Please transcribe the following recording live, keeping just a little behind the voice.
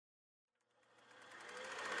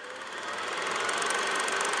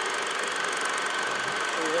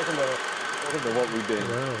Welcome to What We Binge.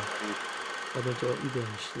 Hello, welcome to What We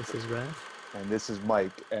Binge. This is Raph. And this is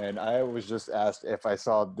Mike. And I was just asked if I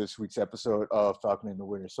saw this week's episode of Falcon and the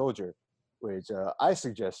Winter Soldier, which I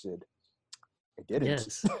suggested. I didn't.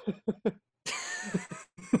 Yes.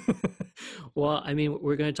 Well, I mean,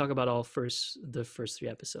 we're going to talk about the first three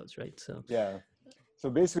episodes, right? So Yeah. So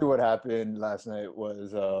basically what happened last night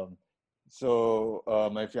was,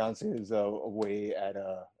 my fiance is away at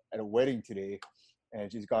a wedding today, and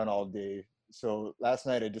she's gone all day. So last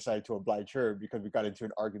night I decided to oblige her because we got into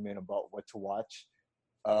an argument about what to watch.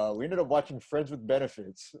 We ended up watching Friends with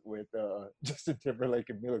Benefits with Justin Timberlake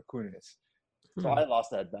and Mila Kunis. So I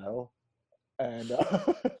lost that battle. And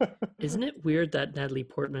isn't it weird that Natalie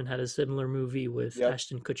Portman had a similar movie with Yep.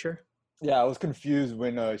 Ashton Kutcher? Yeah, I was confused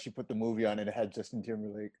when she put the movie on and it had Justin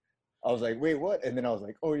Timberlake. I was like, wait, what? And then I was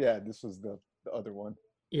like, oh yeah, this was the other one.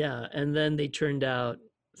 Yeah, and then they turned out,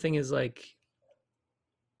 thing is, like,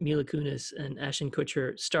 Mila Kunis and Ashton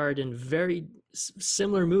Kutcher starred in very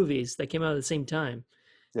similar movies that came out at the same time.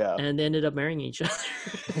 Yeah. And they ended up marrying each other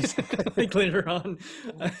like later on.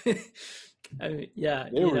 I mean, yeah,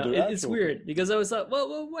 it's weird because I was like,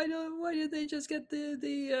 well, why did they just get the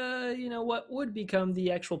what would become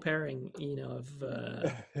the actual pairing, of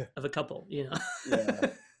a couple, Yeah.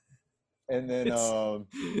 And then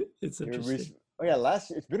it's interesting.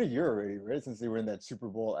 it's been a year already, right, since they were in that Super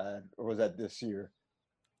Bowl ad, or was that this year?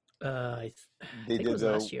 I think it was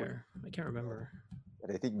last year. I can't remember.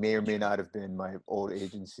 I think may or may not have been my old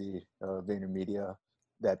agency, VaynerMedia,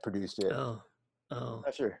 that produced it. Oh.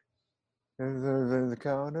 Not sure. The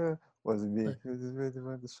counter wasn't me.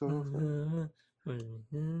 The sofa.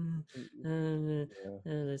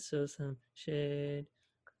 Let's show some shade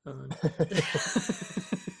on.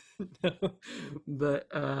 But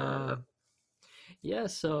yeah.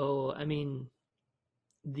 So I mean,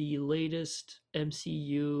 the latest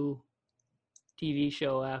MCU TV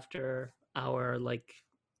show after our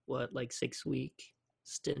 6-week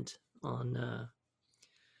stint on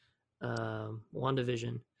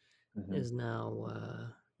WandaVision is now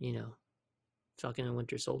Falcon and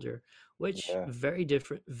Winter Soldier, which very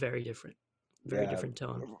different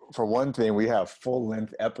tone. For one thing, we have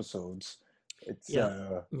full-length episodes. It's we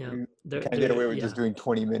can't get away with just doing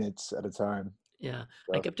 20 minutes at a time. Yeah,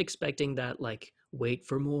 so I kept expecting that, like, wait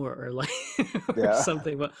for more, or like or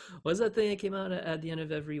something. But what's that thing that came out at the end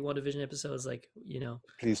of every WandaVision episode? It's like,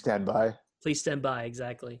 please stand by. Please stand by,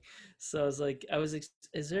 exactly. So I was like,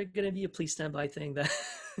 is there going to be a please stand by thing that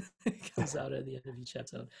comes out at the end of each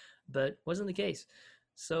episode? But wasn't the case.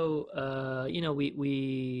 So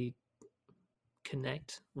we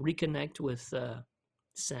reconnect with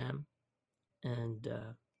Sam and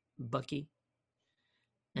Bucky.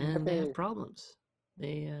 And they have problems.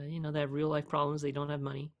 They, they have real life problems. They don't have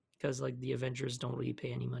money because, like, the Avengers don't really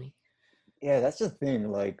pay any money. Yeah, that's the thing.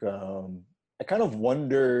 Like, I kind of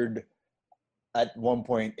wondered at one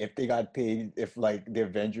point if they got paid, if like the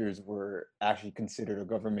Avengers were actually considered a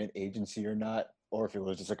government agency or not, or if it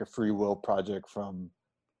was just like a free will project from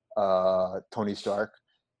Tony Stark.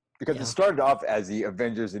 Because it started off as the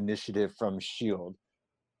Avengers Initiative from S.H.I.E.L.D.,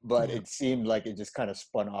 but it seemed like it just kind of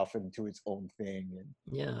spun off into its own thing.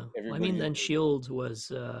 And I mean, then S.H.I.E.L.D.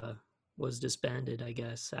 was disbanded, I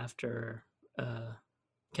guess, after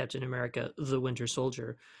Captain America: The Winter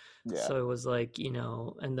Soldier. Yeah. So it was like,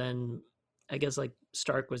 and then I guess, like,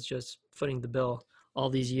 Stark was just footing the bill all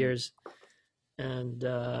these years, and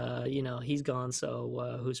he's gone.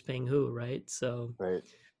 So who's paying who, right? So right.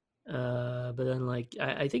 But then, like,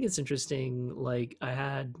 I think it's interesting. Like,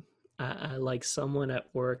 I like, someone at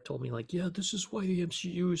work told me, like, yeah, this is why the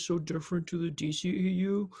MCU is so different to the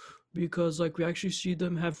DCEU, because, like, we actually see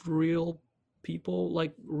them have real people,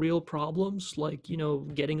 like, real problems, like,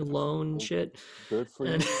 getting a loan, shit, good for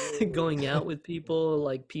and you. going out with people,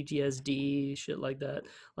 like PTSD, shit like that.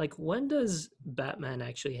 Like, when does Batman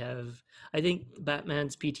actually have? I think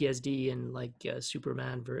Batman's PTSD and, like,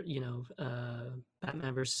 Superman,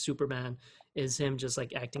 Batman versus Superman is him just,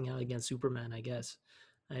 like, acting out against Superman, I guess.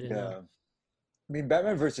 I don't know. I mean,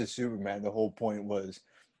 Batman versus Superman, the whole point was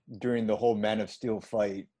during the whole Man of Steel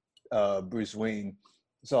fight, Bruce Wayne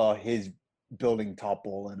saw his building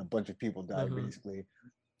topple and a bunch of people died, basically.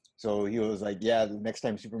 So he was like, yeah, the next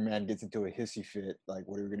time Superman gets into a hissy fit, like,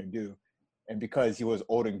 what are we going to do? And because he was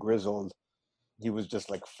old and grizzled, he was just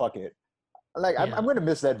like, fuck it. Like, I'm going to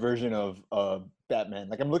miss that version of Batman.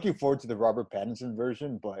 Like, I'm looking forward to the Robert Pattinson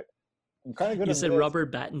version, but I'm kind of gonna. You said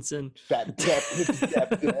Robert Pattinson. I've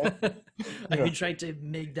been trying to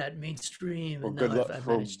make that mainstream, and now I've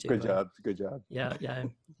managed to. Good job. Yeah.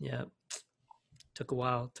 Took a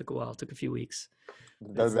while. Took a few weeks.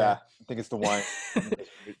 I think it's the wine.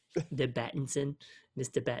 The Battinson,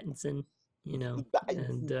 Mr. Battinson,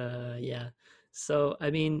 and Battinson. yeah. So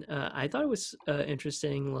I mean, I thought it was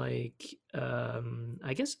interesting. Like,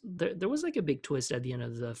 I guess there was like a big twist at the end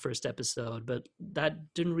of the first episode, but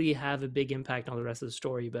that didn't really have a big impact on the rest of the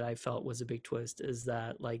story. But I felt was a big twist is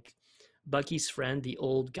that like Bucky's friend, the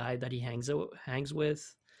old guy that he hangs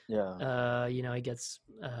with, Yeah.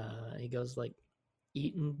 he goes like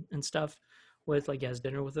eaten and stuff with, like, has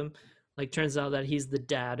dinner with him. Like, turns out that he's the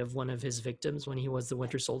dad of one of his victims when he was the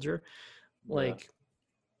Winter Soldier. Yeah. Like,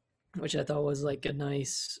 which I thought was like a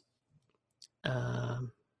nice,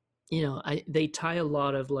 um, they tie a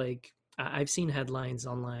lot of like I've seen headlines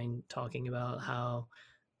online talking about how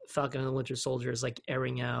Falcon and the Winter Soldier is like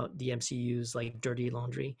airing out the MCU's like dirty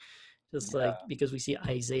laundry, just Yeah. like because we see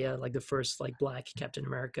Isaiah, like the first like black Captain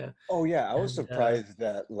America, Oh yeah, I was and surprised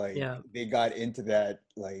that like yeah, they got into that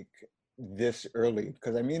like this early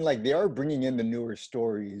because I mean like they are bringing in the newer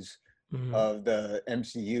stories mhm, of the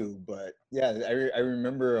MCU, but yeah, I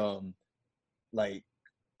remember like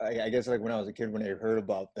I guess like when I was a kid when I heard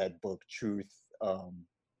about that book Truth,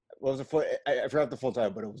 what was the full I forgot the full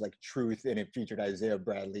title, but it was like Truth and it featured Isaiah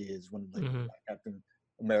Bradley as one of like mhm, Captain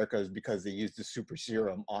America's because they used the super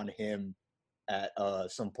serum on him at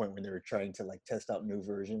some point when they were trying to like test out new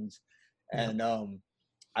versions, yeah, and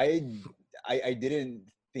I I didn't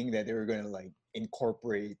think that they were going to like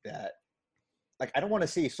incorporate that. Like I don't want to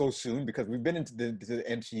say so soon because we've been into the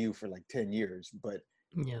MCU for like 10 years, but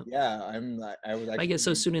yeah. yeah, I'm like I was I guess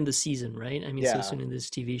so actually soon in the season, right? I mean, so yeah soon in this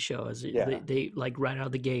TV show, as yeah they like right out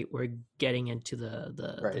of the gate, we're getting into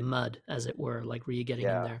the right mud, as it were, like really getting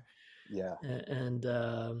in yeah there, yeah and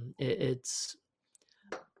it's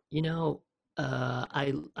you know,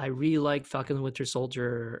 I really like Falcon and Winter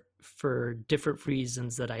Soldier for different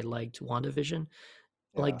reasons that I liked WandaVision.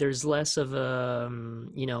 Like, yeah there's less of a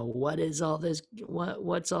what is all this,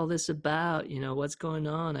 what's all this about, what's going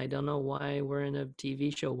on, I don't know why we're in a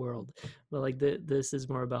TV show world. But like this is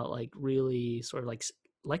more about like really sort of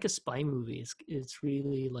like a spy movie. It's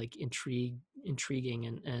really like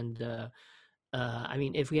intriguing, and I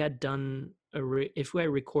mean, if we had done if we had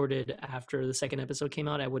recorded after the second episode came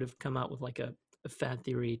out, I would have come out with like a fan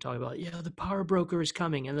theory talking about, yeah, the power broker is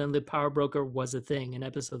coming, and then the power broker was a thing in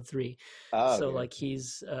episode 3. ah, So okay like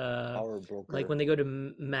he's power like broker when they go to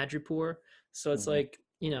Madripoor. So it's hmm like,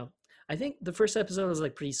 I think the first episode was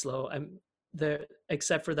like pretty slow. I'm there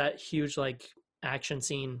except for that huge like action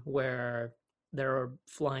scene where they're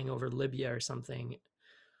flying over Libya or something,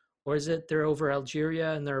 or is it they're over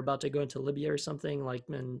Algeria and they're about to go into Libya or something? Like,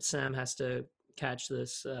 when Sam has to catch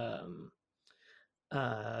this,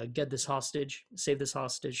 get this hostage, save this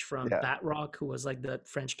hostage from yeah Batroc, who was like the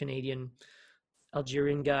French Canadian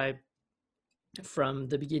Algerian guy from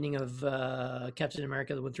the beginning of Captain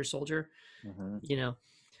America: The Winter Soldier. hmm You know,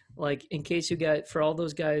 like, in case you get, for all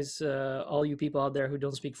those guys, all you people out there who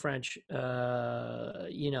don't speak French,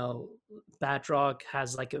 Batroc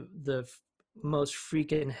has like most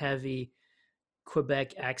freaking heavy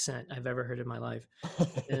Quebec accent I've ever heard in my life.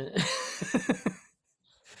 I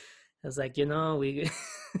was like, we.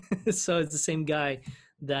 So it's the same guy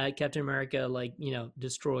that Captain America, like,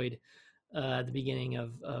 destroyed at the beginning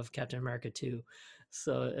of Captain America 2.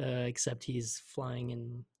 So, except he's flying,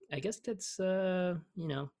 and I guess that's, I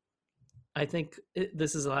think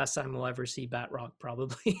this is the last time we'll ever see Batroc,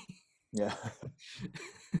 probably. yeah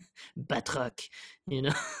Batroc, you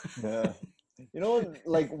know? yeah. You know what?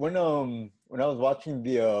 Like when I was watching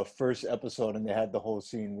the first episode and they had the whole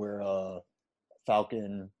scene where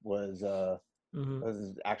Falcon hmm was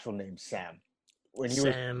his actual name Sam Sam, when he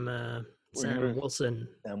Sam was Wilson.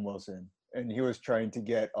 Sam Wilson and he was trying to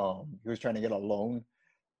get a loan.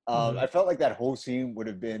 hmm I felt like that whole scene would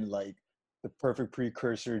have been like the perfect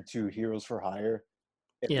precursor to Heroes for Hire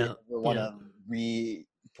if they Yeah, ever want yeah, to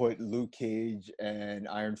re-put Luke Cage and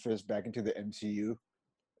Iron Fist back into the MCU.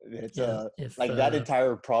 It's yeah. If like that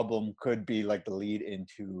entire problem could be like the lead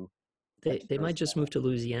into like they Heroes might for just move to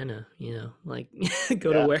Louisiana, like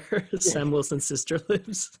go to Hire. where Yeah, Sam Wilson's sister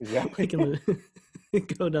lives, exactly. like in the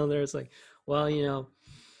go down there. It's like, well,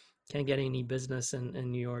 can't get any business in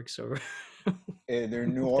New York, so And they're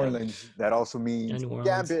in New move down Orleans. That also to means New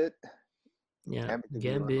Orleans. Gambit. Yeah, Gambit could be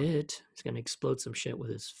around. Gambit. He's gonna explode some shit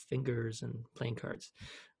with his fingers and playing cards.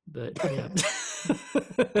 But yeah,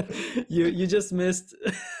 you just missed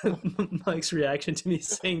Mike's reaction to me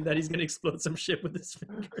saying that he's gonna explode some shit with his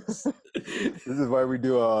fingers. This is why we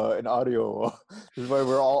do an audio. This is why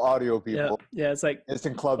we're all audio Yeah, people. yeah. It's like,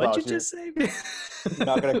 Instant what'd you clubhouse. just say? You're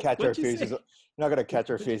not gonna catch our What'd you faces. say? You're not gonna catch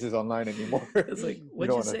our faces online anymore. It's like, You what'd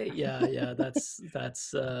don't you want say? to. Yeah, that's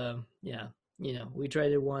yeah, we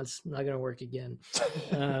tried it once, not gonna work again.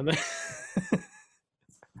 Um,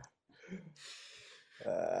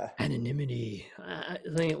 anonymity. I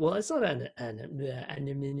think, well, it's not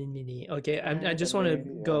anonymity. Okay, I just want to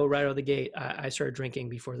Yeah. go right out of the gate. I started drinking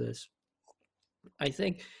before this. I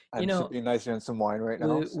think, you I'm know, sipping nicely on some wine right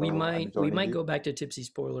now, we so I'm joining might you. go back to tipsy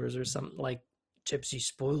spoilers or something like tipsy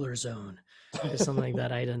spoiler zone or something like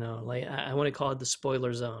that. I don't know. Like I want to call it the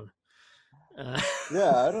spoiler zone. Uh,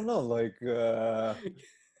 Yeah, I don't know. Like,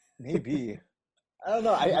 maybe. I don't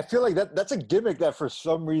know. I feel like that's a gimmick that for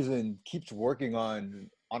some reason keeps working on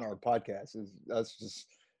our podcast. That's just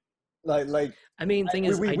like I mean, thing we,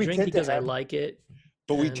 is, we I we drink tend to because I have, like it,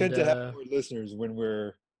 but we and tend to have more listeners when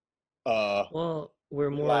we're uh well, we're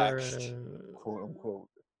more. relaxed, quote unquote.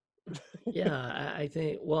 Yeah, I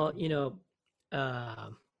think. Well, uh,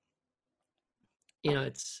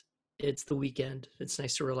 it's the weekend. It's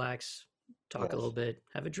nice to relax, talk a little Yes. bit,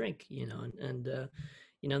 have a drink,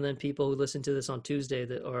 and then people who listen to this on Tuesday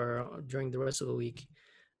that or during the rest of the week,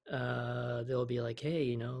 they'll be like,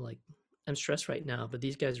 hey, like I'm stressed right now, but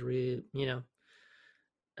these guys really, Yeah,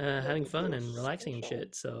 having they fun feel and relaxing and special.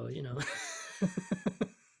 shit. So,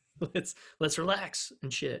 let's relax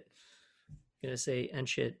and shit. Gonna say and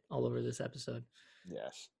shit all over this episode.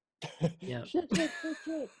 Yes. Yeah. Shit.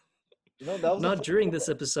 That was the Not funny thing during this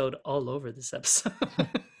about episode, all over this episode.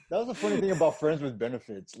 that was the funny thing about Friends with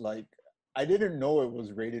Benefits. Like, I didn't know it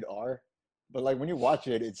was rated R, but like when you watch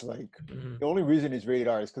it, it's like Mhm. the only reason it's rated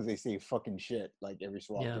R is because they say fucking shit like every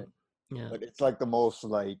so Yeah. often. Yeah. But it's like the most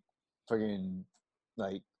like fucking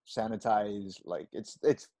like sanitized. Like it's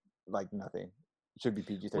like nothing. It should be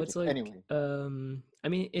Well, it's 13. like, Anyway, I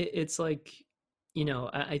mean, it's like,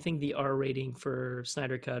 I think the R rating for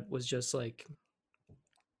Snyder Cut was just like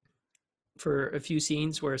for a few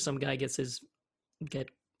scenes where some guy get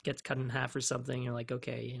gets cut in half or something. You're like,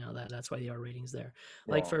 okay, that's why the R rating's there.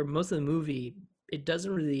 Like yeah, for most of the movie, it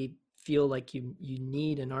doesn't really feel like you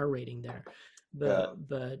need an R rating there. yeah,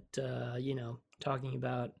 But talking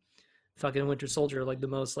about fucking Winter Soldier, like the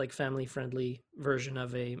most like family friendly version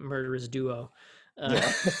of a murderous duo. Uh,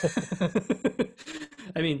 yeah,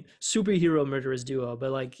 I mean, superhero murderous duo,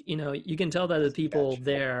 but like you can tell that the see that people shit.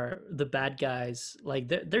 there, the bad guys, like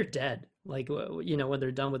they're dead. Like when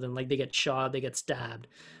they're done with them, like they get shot, they get stabbed.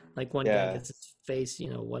 Like one guy Yeah, gets his face,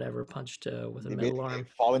 whatever, punched with a they metal basically arm.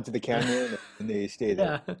 fall into the canyon and they stay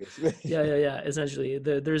there, Yeah, basically. yeah. Essentially,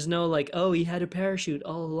 there's no like, oh, he had a parachute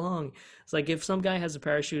all along. It's like if some guy has a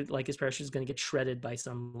parachute, like his parachute is gonna get shredded by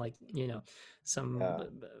some like some Yeah,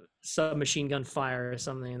 submachine gun fire or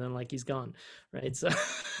something, and then like he's gone, right? So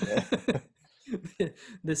yeah,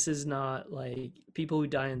 this is not like people who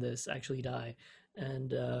die in this actually die,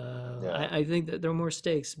 and yeah, I think that there are more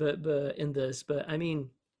stakes, but in this, but I mean.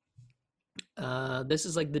 This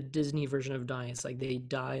is like the Disney version of dying. It's like they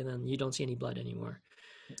die and then you don't see any blood anymore.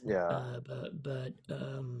 yeah, But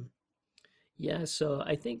yeah. So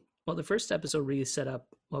I think the first episode really set up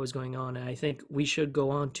what was going on, and I think we should go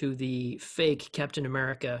on to the fake Captain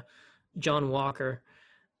America, John Walker.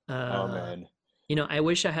 oh Uh, man. I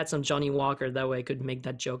wish I had some Johnny Walker that way I could make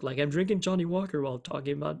that joke like I'm drinking Johnny Walker while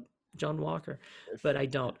talking about John Walker, but I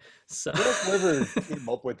don't. So I feel like whoever came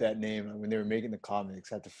up with that name when they were making the comics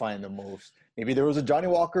had to find the most. Maybe there was a Johnny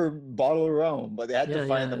Walker bottle around, but they had to yeah,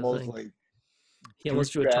 find yeah. the It's most like like he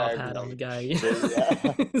almost drew a top douchebag hat on the like guy. shit.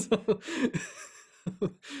 Yeah, So,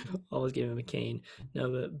 always give him a cane.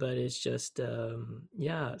 No, but it's just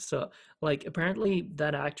yeah. So like apparently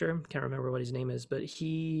that actor, can't remember what his name is, but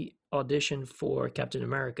he auditioned for Captain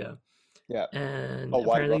America, yeah. and Oh,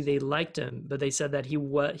 White apparently they Russell. liked him, but they said that he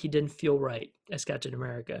didn't feel right as Captain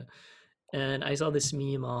America. And I saw this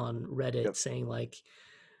meme on Reddit Yep. saying like,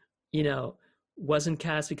 you know, wasn't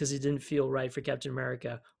cast because he didn't feel right for Captain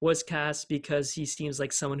America. Was cast because he seems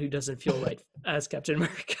like someone who doesn't feel right as Captain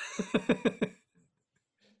America.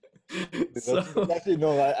 That's So actually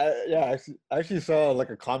no. Yeah, I actually saw like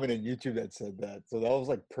a comment on YouTube that said that, so that was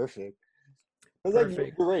like perfect. Because like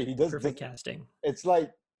perfect, you're right, he perfect doesn't. casting. It's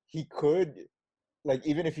like he could like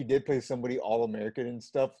even if he did play somebody all American and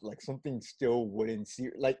stuff, like something still wouldn't see.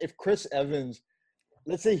 Like if Chris Evans,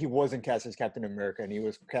 let's say he wasn't cast as Captain America and he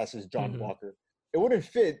was cast as John Hmm. Walker, it wouldn't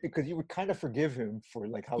fit because you would kind of forgive him for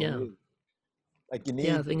like how he Yeah, is. Like you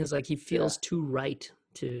yeah. The need, thing is, like, he yeah, feels too right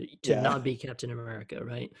to yeah, not be Captain America,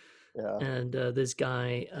 right? yeah. And this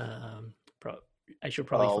guy, I should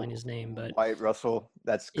probably Uh, find his name, but White Russell,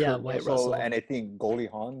 that's yeah, Kurt White Russell, Russell. and I think Goldie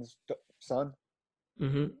Hawn's son.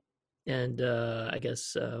 Hmm. And I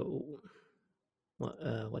guess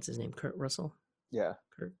what's his name? Kurt Russell. Yeah,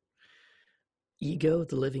 Kurt. Ego,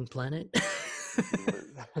 the living planet. He was.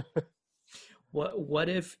 What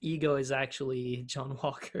if Ego is actually John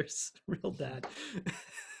Walker's real dad?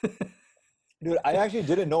 Dude, I actually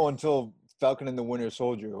didn't know until Falcon and the Winter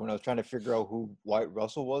Soldier when I was trying to figure out who White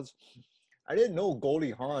Russell was. I didn't know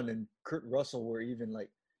Goldie Hawn and Kurt Russell were even like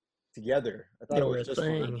together. They were a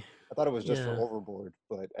thing. I thought it was just for Yeah. Overboard,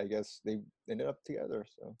 but I guess they ended up together.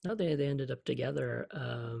 So No, they ended up together.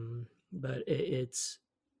 But it's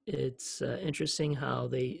interesting how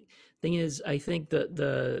they thing is. I think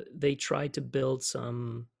that they tried to build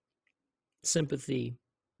some sympathy.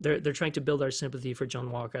 They're trying to build our sympathy for John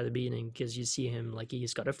Walker at the beginning because you see him like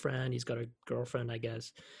he's got a friend, he's got a girlfriend, I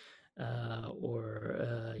guess,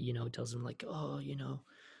 or tells him like, oh,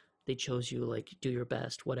 they chose you, like do your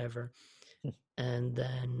best, whatever. And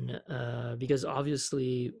then because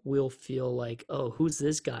obviously we'll feel like, oh, who's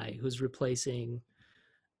this guy who's replacing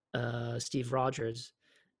Steve Rogers?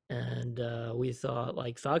 And we thought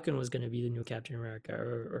like Falcon was going to be the new Captain America,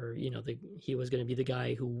 or he was going to be the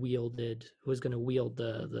guy who was going to wield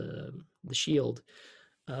the shield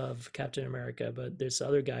of Captain America. But this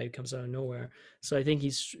other guy who comes out of nowhere. So I think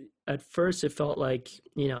he's at first it felt like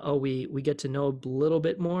oh, we get to know a little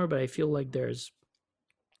bit more, but I feel like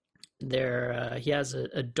he has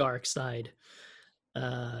a dark side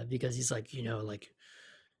because he's like like,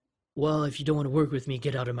 well, if you don't want to work with me,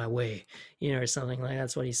 get out of my way, or something like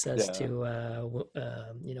that's what he says yeah,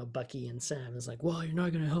 to Bucky and Sam. Is like, well, you're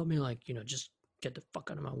not gonna help me, like just get the fuck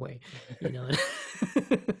out of my way, you know.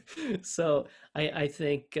 So I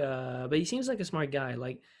think, but he seems like a smart guy.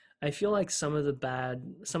 Like I feel like some of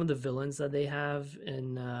the villains that they have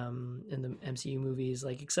in the MCU movies,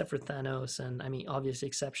 like except for Thanos, and I mean obvious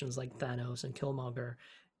exceptions like Thanos and Killmonger,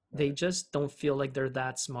 they right, just don't feel like they're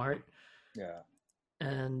that smart. yeah,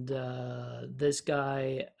 And this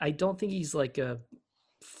guy, I don't think he's like a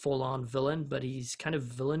full-on villain, but he's kind of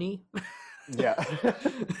villainy. yeah,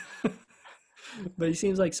 But he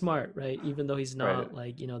seems like smart, right? Even though he's right. not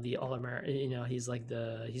like the all American. He's like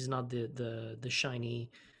he's not the shiny,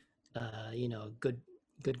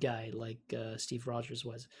 good guy like Steve Rogers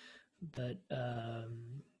was. But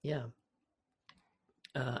yeah,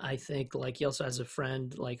 I think like he also has a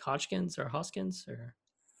friend like Hoskins, or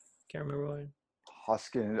can't remember what.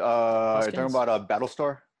 Hoskin. You're talking Hoskins. about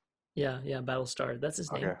Battlestar? Yeah, yeah, Battlestar. That's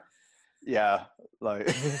his Okay. name. Yeah, like,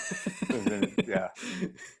 yeah,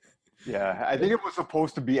 yeah. I think it was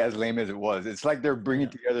supposed to be as lame as it was. It's like they're bringing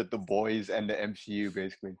Yeah, together the boys and the MCU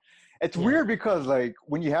basically. It's yeah. weird because like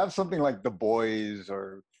when you have something like the boys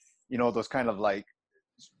or those kind of like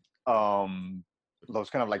um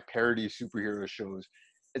like parody superhero shows,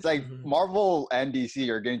 it's like Hmm. Marvel and DC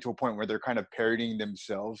are getting to a point where they're kind of parodying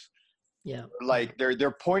themselves. Yeah, yeah. Like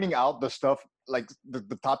they're pointing out the stuff like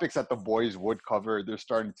the topics that the boys would cover, they're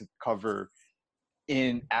starting to cover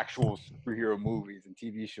in actual superhero movies and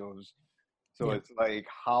TV shows. So Yeah. it's like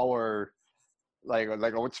how are like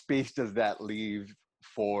what space does that leave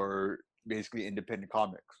for basically independent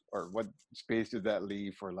comics, or what space does that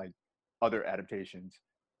leave for like other adaptations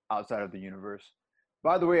outside of the universe?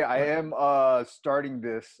 By the way, I Right. am starting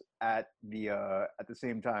this at the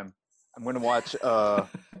same time. I'm going to watch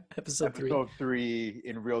Episode 3, episode 3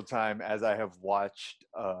 in real time as I have watched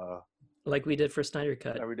like we did for Snyder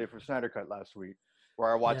Cut. that we did for Snyder Cut last week,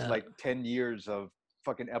 where I watched Yeah. like 10 years of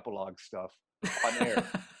fucking epilogue stuff on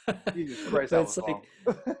air. Jesus Christ, But that it's was like,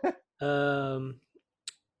 long. um,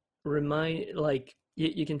 remind like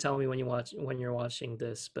you can tell me when you're watching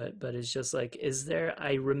this, but it's just like,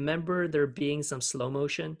 I remember there being some slow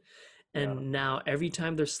motion, Yeah, and now every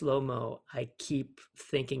time there's slow mo, I keep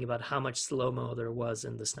thinking about how much slow mo there was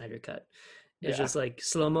in the Snyder Cut. It's yeah. just like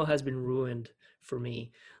slow mo has been ruined for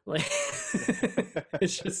me. Like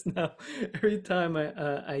it's just now every time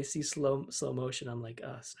I see slow motion, I'm like,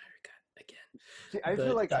 oh, Snyder Cut again. See, I feel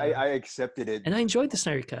But like I accepted it. and I enjoyed the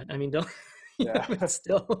Snyder Cut. I mean, don't Yeah. but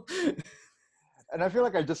still, And I feel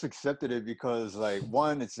like I just accepted it because, like,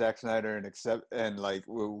 one, it's Zack Snyder, and like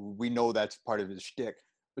we know that's part of his shtick.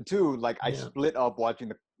 But two, like, I yeah. split up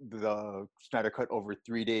watching the Snyder Cut over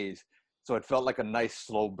 3 days, so it felt like a nice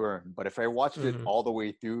slow burn. But if I watched it Hmm. all the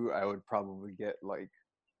way through, I would probably get like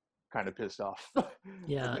kind of pissed off. I'd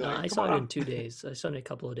Yeah, be no, like, I "Come saw it on!" in 2 days. I saw it in a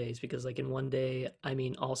couple of days because, like, in one day, I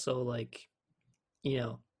mean, also like, you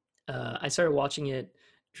know, I started watching it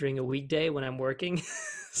during a weekday when I'm working.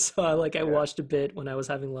 So I Yeah, watched a bit when I was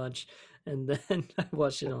having lunch, and then I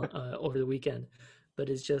watched it over the weekend. But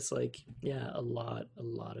it's just like, yeah, a lot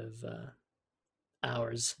of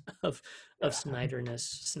hours of yeah,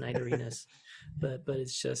 Snyderiness. But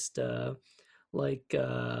it's just like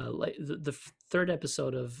third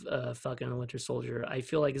episode of Falcon and the Winter Soldier, I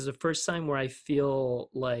feel like is the first time where I feel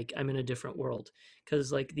like I'm in a different world,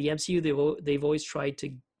 because like the MCU, they've always tried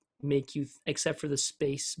to make you, except for the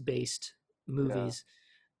space-based Yeah. movies,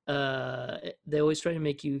 they always try to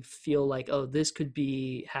make you feel like, oh, this could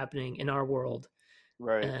be happening in our world,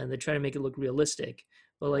 Right. and they try to make it look realistic.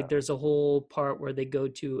 But like, Yeah. there's a whole part where they go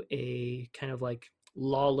to a kind of like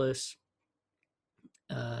lawless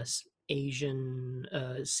uh, Asian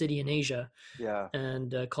city in Asia, Yeah.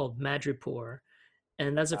 and called Madripoor.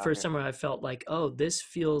 And that's the first Okay. time where I felt like, oh, this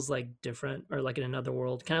feels like different, or like in another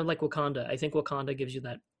world, kind of like Wakanda. I think Wakanda gives you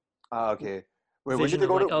that Okay. Wait, when did vision they of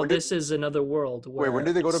go to like, oh, this is another world when where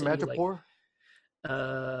did they a go to city like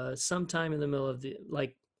Madripoor? sometime in the middle of the,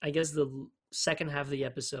 like, I guess the second half of the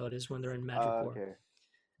episode is when they're in Madripoor. Okay.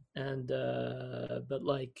 And but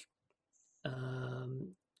like, um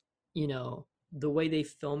you know, the way they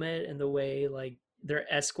film it and the way like they're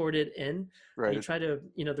escorted in, they Right. try to,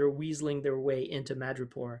 you know, they're weaseling their way into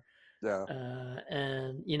Madripoor, Yeah.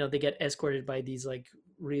 and you know, they get escorted by these like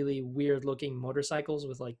really weird looking motorcycles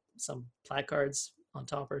with like some placards on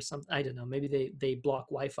top or something. I don't know, maybe they block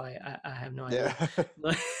Wi-Fi. I have no Yeah. idea.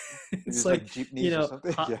 But it's Just like like, you jeepneys or know,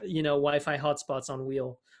 something. Yeah. you know, Wi-Fi hotspots on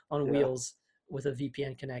Yeah. wheels with a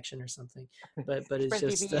VPN connection or something. But it's Express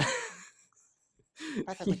just VPN.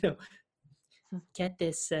 you know, get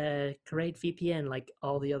this great VPN like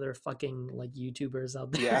all the other fucking like YouTubers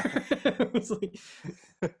out there. Yeah. It's like,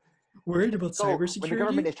 worried about So when the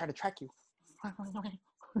government cybersecurity? is trying to track you.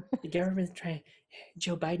 The government trying.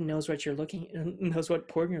 Joe Biden knows what you're looking, knows what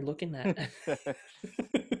porn you're looking at.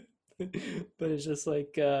 But it's just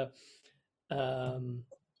like, um,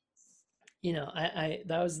 you know, I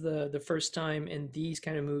that was the first time in these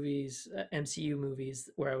kind of movies, MCU movies,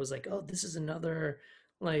 where I was like, oh, this is another,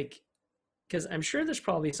 like, because I'm sure there's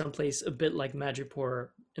probably someplace a bit like Madripoor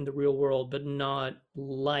in the real world, but not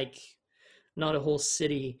like, not a whole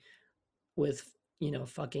city with, you know,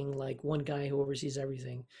 fucking like one guy who oversees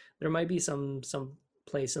everything. There might be some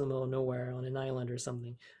place in the middle of nowhere on an island or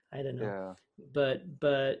something. I don't know, Yeah.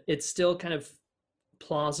 but it's still kind of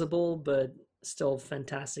plausible, but still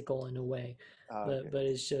fantastical in a way. Okay. But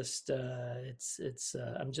it's just it's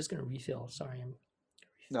I'm just gonna refill. Sorry, I'm.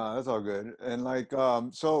 No, that's all good. And like,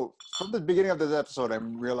 so from the beginning of this episode,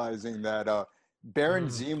 I'm realizing that Baron Mm,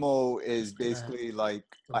 Zemo is let's do that. basically like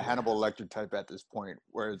Let a me grab. Hannibal Lecter type at this point,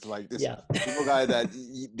 where it's like this Yeah. evil guy that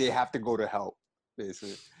they have to go to help,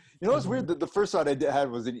 basically. You know what's weird? The first thought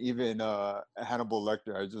had wasn't even Hannibal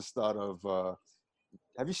Lecter. I just thought of,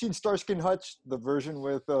 have you seen Starsky and Hutch, the version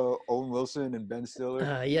with Owen Wilson and Ben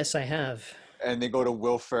Stiller? Yes, I have. And they go to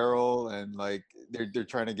Will Ferrell and like they're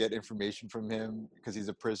trying to get information from him because he's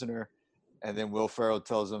a prisoner, and then Will Ferrell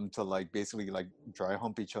tells them to like basically like dry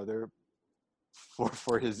hump each other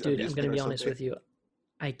for his Dude, I'm amusement gonna or be honest something. with you.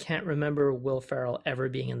 I can't remember Will Ferrell ever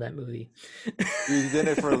being in that movie. He's in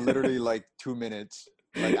it for literally like 2 minutes.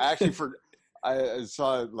 Like I actually I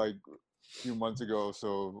saw it like a few months ago,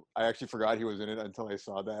 so I actually forgot he was in it until I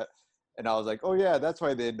saw that, and I was like, oh yeah, that's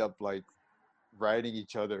why they end up like riding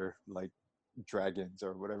each other like dragons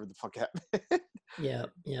or whatever the fuck happened. Yeah,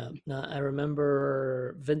 yeah. No, I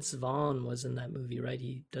remember Vince Vaughn was in that movie, right?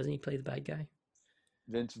 He doesn't he play the bad guy?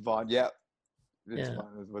 Vince Vaughn, yeah, Vince Yeah,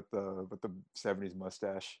 Vaughn is with the '70s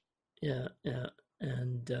mustache. yeah, yeah.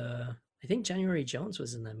 And I think January Jones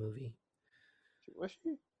was in that movie. Was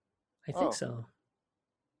she? I think Oh, so.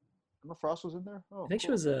 Emma Frost was in there. I Oh, think she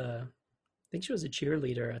cool. was a I think she was a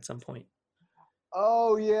cheerleader at some point.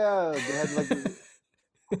 Oh yeah, they had like.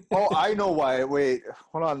 Oh, I know why. Wait,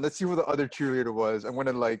 hold on. Let's see who the other cheerleader was. I'm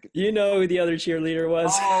gonna like. You know who the other cheerleader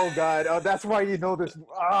was. Oh God. Oh, that's why you know this.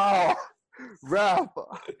 Oh, rap.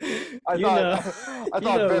 I You thought. know, I you thought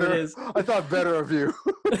know who it better. is. I thought better of you.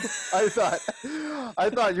 I thought. I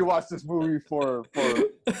thought you watched this movie for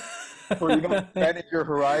expanding your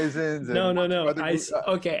horizons and No, no, watching no. other movies.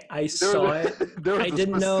 Okay, I There was saw it. there I was a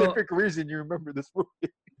didn't know. specific reason you remember this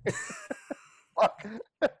movie. Fuck.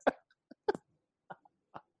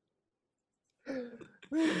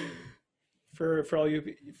 For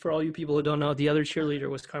all you people who don't know, the other cheerleader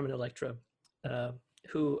was Carmen Electra, uh,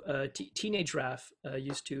 who teenage Raph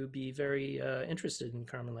used to be very interested in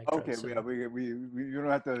Carmen Electra. Okay, So yeah, we you don't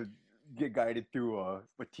have to get guided through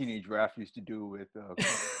what teenage Raph used to do with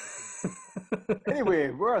Anyway,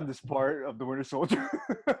 we're on this part of the Winter Soldier.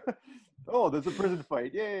 Oh, there's a prison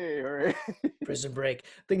fight. Yay, all right. Prison Break.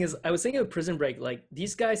 Thing is, I was thinking of Prison Break. Like,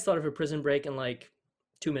 these guys thought of a Prison Break in like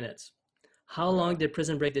 2 minutes. How long Yeah. did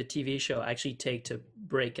Prison Break, the TV show, actually take to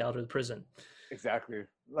break out of the prison? Exactly.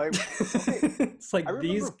 Like, okay, It's I like remember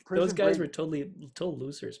those Prison guys Break. were total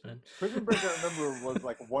losers, man. Prison Break, I remember, was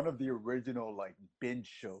like one of the original like binge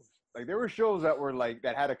shows. Like there were shows that were like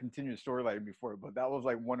that had a continuous storyline before, but that was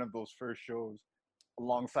like one of those first shows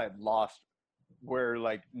alongside Lost where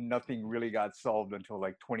like nothing really got solved until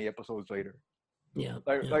like 20 episodes later. Yeah,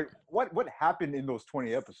 Like yeah. like what happened in those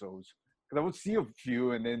 20 episodes? Because I would see a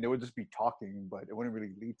few and then they would just be talking, but it wouldn't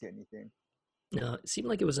really lead to anything. No, it seemed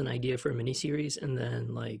like it was an idea for a miniseries, and then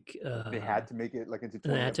They had to make it like into and they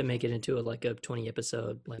 20 had to make it episodes. into like a 20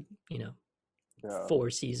 episode, like Yeah. 4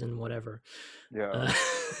 season whatever. Yeah. Uh,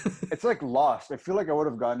 It's like Lost. I feel like I would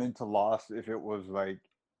have gotten into Lost if it was like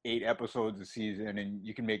 8 episodes a season and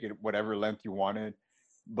you can make it whatever length you wanted.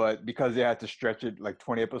 But because they had to stretch it like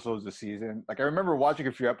 20 episodes a season, like I remember watching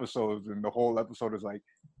a few episodes and the whole episode was like,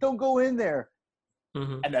 "Don't go in there,"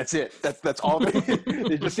 mhm. and that's it. That's all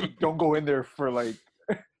they just say. Don't go in there for like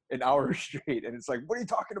an hour straight, and it's like, what are you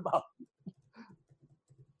talking about?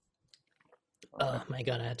 Oh my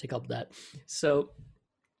god, I had to take up that. So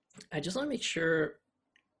I just want to make sure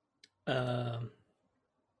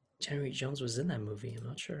January Jones was in that movie. I'm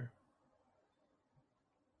not sure.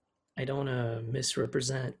 I don't want to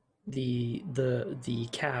misrepresent the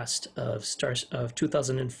cast of Stars of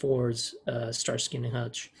 2004's Starsky and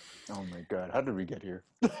Hutch. Oh my god, how did we get here?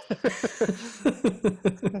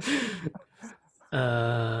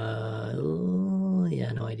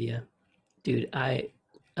 Yeah, no idea, dude.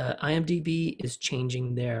 IMDb is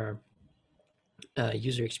changing their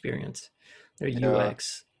user experience, their Yeah.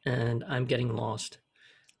 UX, and I'm getting lost.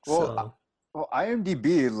 Well, So well,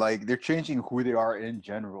 IMDb, like they're changing who they are in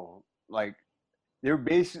general. Like they're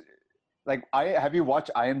based like I have you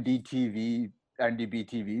watched IMDb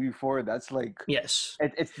TV before? That's like yes,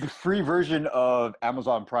 it's the free version of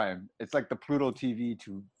Amazon Prime. It's like the Pluto TV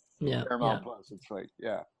to yeah, yeah. Paramount Plus. It's like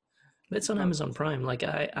yeah, It's on so, Amazon Prime. Like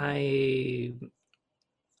I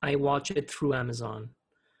watch it through Amazon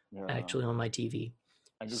yeah. actually on my TV.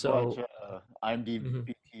 I just watch So IMDb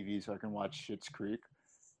mhm, TV so I can watch Schitt's Creek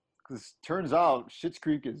because turns out Schitt's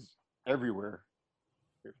Creek is everywhere.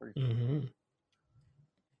 mhm.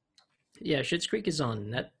 Yeah, Schitt's Creek is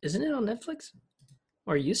on net. Isn't it on Netflix?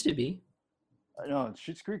 Or it used to be. I know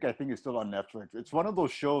Schitt's Creek. I think is still on Netflix. It's one of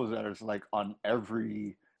those shows that is like on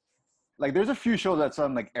every like. There's a few shows that's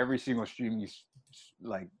on like every single streaming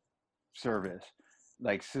like service.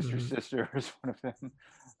 Like Sister Hmm. Sister is one of them.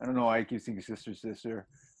 I don't know why I keep thinking Sister Sister.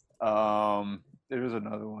 There's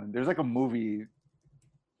another one. There's like a movie.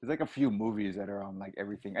 There's like a few movies that are on like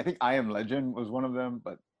everything. I think I Am Legend was one of them,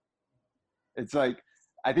 but it's like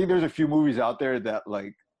I think there's a few movies out there that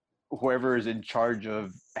like whoever is in charge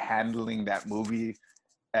of handling that movie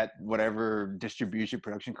at whatever distribution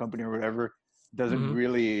production company or whatever doesn't Hmm.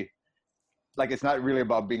 really like it's not really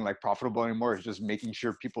about being like profitable anymore. It's just making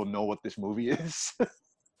sure people know what this movie is.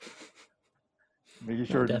 Making No,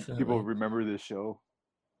 sure people definitely. remember this show.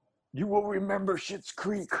 You will remember Schitt's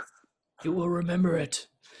Creek. You will remember it.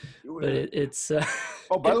 You But will. it's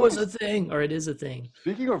Oh, by it the way, was a thing, or it is a thing.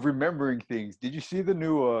 speaking of remembering things, did you see the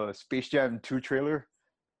new Space Jam 2 trailer,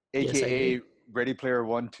 Yes, I aka did. Ready Player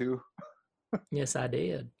One 2? Yes, I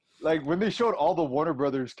did. Like when they showed all the Warner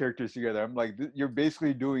Brothers characters together, I'm like, you're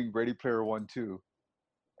basically doing Ready Player One 2,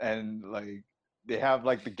 and like they have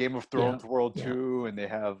like the Game of Yeah, Thrones world yeah. too, and they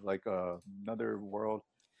have like another world.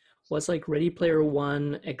 Well, it's like Ready Player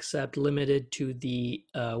One, except limited to the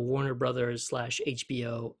Warner Brothers slash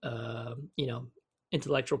HBO,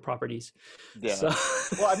 intellectual properties. So, Yeah.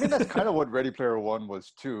 Well, I mean that's kind of what Ready Player One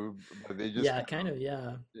was too, but they just yeah, kind kind of of,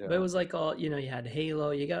 yeah. But it yeah, was like all, you had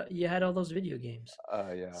Halo, you had all those video games.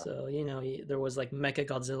 yeah, So, there was like Mecha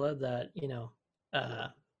Godzilla that, yeah. uh,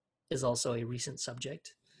 is also a recent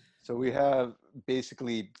subject. So we have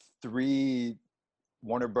basically three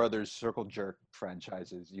Warner Brothers circle jerk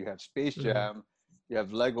franchises. You have Space Hmm. Jam, you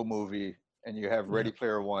have Lego Movie, and you have Yeah, Ready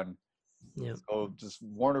Player One. yeah. So just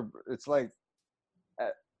Warner. It's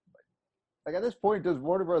at, like at this point, does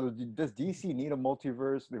Warner Brothers, does DC need a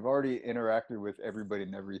multiverse? They've already interacted with everybody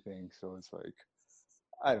and everything, so it's like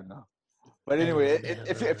I don't know. But I don't anyway, know. it, They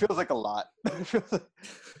it, have it feels like a lot. It feels like,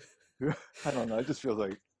 I don't know. It just feels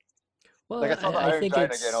like I Well, saw the I Iron think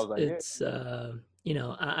Giant again. I was like,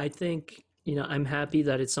 yeah, I think, I'm happy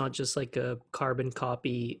that it's not just like a carbon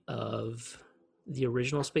copy of the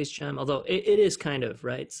original Space Jam, although it is kind of,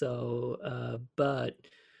 right? So, but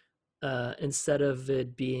instead of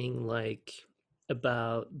it being like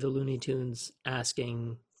about the Looney Tunes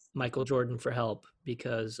asking Michael Jordan for help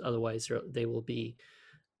because otherwise they will be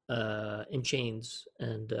in chains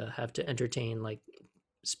and have to entertain like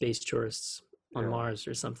space tourists on yeah, Mars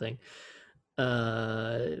or something.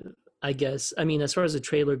 Uh, I guess, I mean, as far as the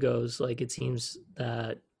trailer goes, like it seems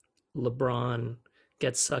that LeBron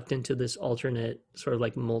gets sucked into this alternate sort of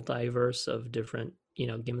like multiverse of different,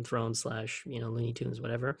 Game of Thrones slash, Looney Tunes,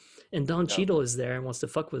 whatever. And Don Yeah, Cheadle is there and wants to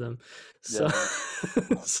fuck with him. So, yeah.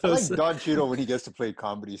 I so, like so Don Cheadle when he gets to play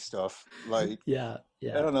comedy stuff. Like, yeah, I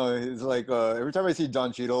yeah, don't know. It's like every time I see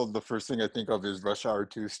Don Cheadle, the first thing I think of is Rush Hour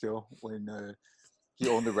 2 still, when he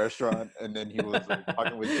owned the restaurant and then he was like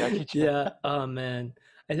talking with Jackie Chan. yeah. Oh man,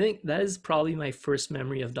 I think that is probably my first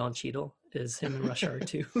memory of Don Cheadle is him in Rush Hour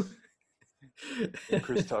 2. And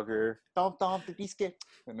Chris Tucker, Tom the biscuit.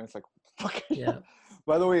 And it's like, fuck. Yeah,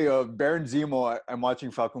 By the way, Baron Zemo, I'm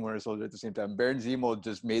watching Falcon Winter Soldier at the same time. Baron Zemo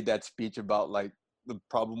just made that speech about like the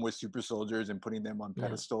problem with super soldiers and putting them on yeah,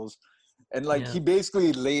 pedestals. And like yeah. he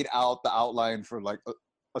basically laid out the outline for like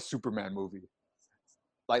a Superman movie.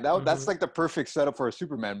 Like that's Hmm. like the perfect setup for a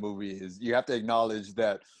Superman movie is you have to acknowledge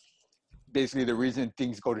that basically the reason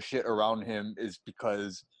things go to shit around him is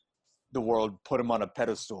because the world put him on a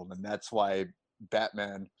pedestal, and that's why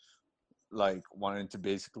Batman like wanted to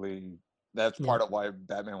basically that's Yeah, part of why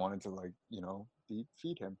Batman wanted to like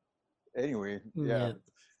defeat him. Anyway, yeah, yeah.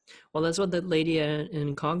 Well, that's what that lady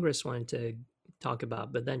in Congress wanted to talk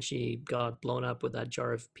about, but then she got blown up with that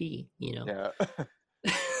jar of pee. yeah.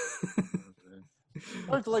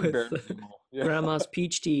 I was like With Baron Zemo. Yeah, grandma's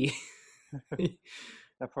peach tea.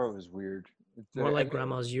 that part was weird. It's, More I like mean,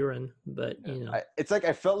 grandma's urine, but yeah. It's like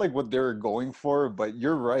I felt like what they were going for, but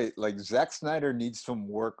you're right. Like Zack Snyder needs some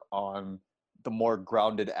work on the more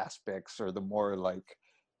grounded aspects or the more like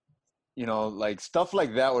like stuff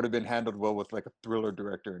like that would have been handled well with like a thriller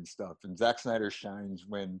director and stuff. And Zack Snyder shines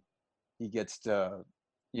when he gets to,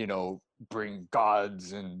 you know, bring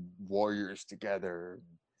gods and warriors together,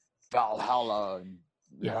 Valhalla and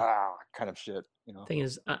yeah. kind of shit. Thing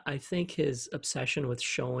is, I think his obsession with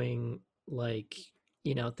showing like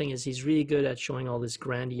thing is he's really good at showing all this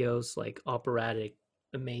grandiose like operatic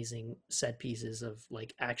amazing set pieces of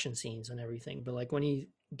like action scenes and everything, but like when he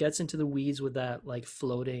gets into the weeds with that like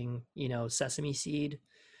floating sesame seed,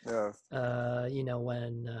 Yeah,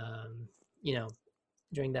 when you know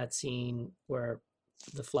during that scene where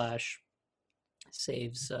the Flash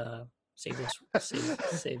saves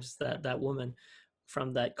saves that woman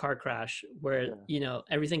from that car crash, where yeah,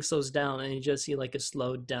 everything slows down and you just see like a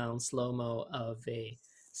slowed down slow mo of a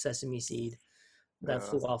sesame seed that yeah,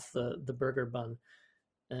 flew off the burger bun.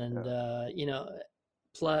 And yeah.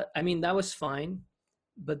 plus, I mean, that was fine,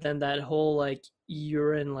 but then that whole like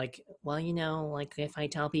urine, like, well, like if I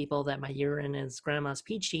tell people that my urine is grandma's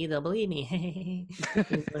peach tea, they'll believe me.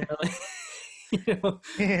 Like,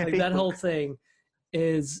 like that whole thing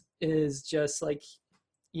is just like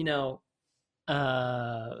you know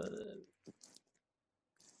uh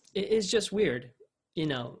it's just weird.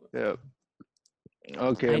 Yeah.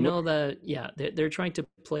 Okay, I I'm know looking. that, yeah, they're trying to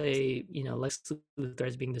play Lex Luthor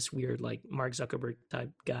as being this weird like Mark Zuckerberg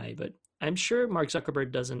type guy, but I'm sure Mark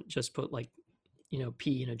Zuckerberg doesn't just put like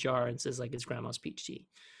pee in a jar and says like it's grandma's peach tea.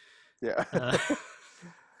 Yeah. uh,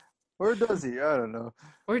 Where does he? I don't know.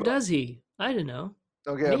 or But does he? I don't know.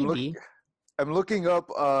 okay, Maybe. I'm looking up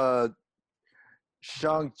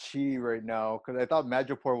Shang-Chi right now because I thought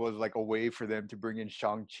Madripoor was like a way for them to bring in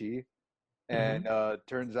Shang-Chi. Hmm. And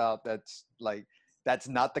turns out that's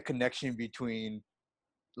not the connection between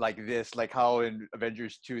like this, like how in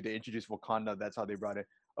Avengers 2 they introduced Wakanda, that's how they brought it.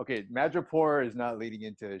 Okay, Madripoor is not leading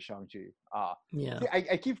into Shang-Chi. Yeah. See,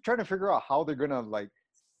 I keep trying to figure out how they're gonna like,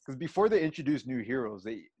 because before they introduce new heroes,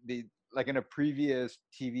 they like in a previous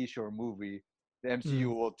TV show or movie, the MCU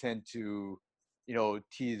Mm. will tend to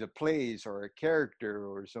tease a place or a character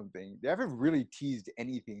or something. They haven't really teased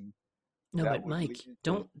anything No, that but would lead Mike,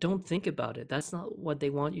 into. don't think about it. That's not what they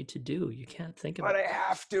want you to do. You can't think But about I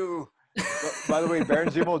have to. But it. by the way, Baron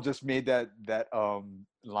Zemo just made that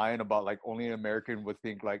line about like only an American would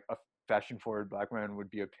think like a fashion forward black man would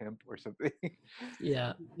be a pimp or something.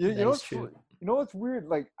 Yeah, You that know is what's true. you know what's weird?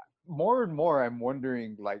 Like more and more, I'm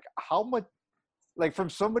wondering like how much like from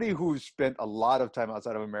somebody who's spent a lot of time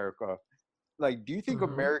outside of America. Like, do you think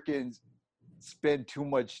Hmm. Americans spend too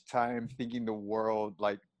much time thinking the world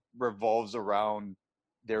like revolves around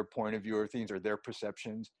their point of view of things or their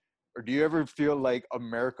perceptions? Or do you ever feel like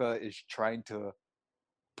America is trying to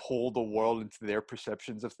pull the world into their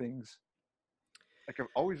perceptions of things? Like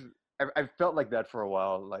I've felt like that for a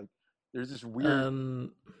while. Like there's this weird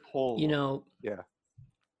Um, you pull. know, Yeah.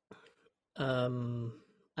 um,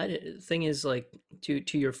 thing is like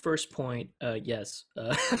to your first point, yes,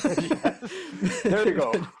 Yes. There you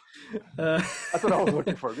go. but, uh, That's what I was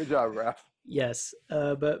looking for. Good job, Raph. yes,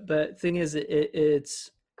 but thing is, it's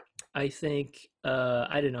I think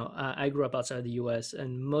I don't know. I grew up outside the U.S.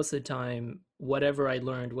 and most of the time, whatever I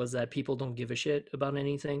learned was that people don't give a shit about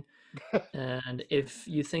anything. And if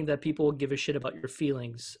you think that people give a shit about your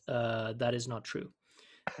feelings, that is not true.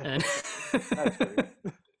 And That's great.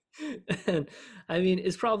 and I mean,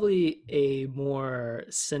 it's probably a more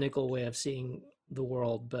cynical way of seeing the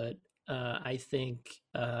world, but I think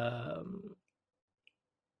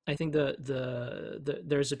I think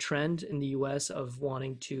there's a trend in the U.S. of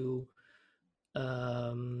wanting to,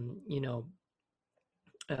 you know,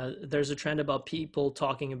 there's a trend about people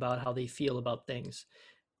talking about how they feel about things,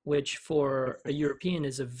 which for a European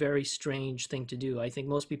is a very strange thing to do. I think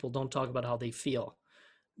most people don't talk about how they feel.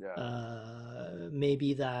 Yeah,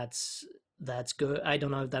 Maybe that's good. I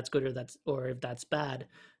don't know if that's good or if that's bad,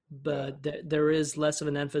 yeah, but there is less of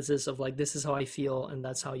an emphasis of like this is how I feel and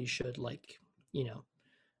that's how you should like you know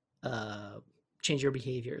uh, change your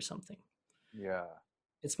behavior or something. yeah,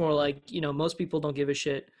 It's more like most people don't give a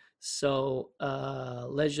shit, so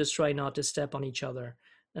let's just try not to step on each other,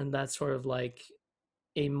 and that's sort of like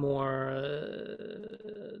a more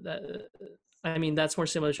that I mean that's more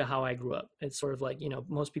similar to how I grew up. It's sort of like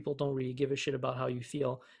most people don't really give a shit about how you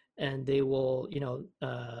feel, and they will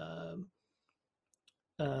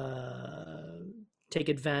uh, take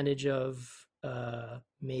advantage of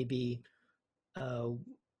maybe uh,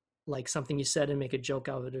 like something you said and make a joke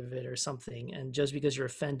out of it or something, and just because you're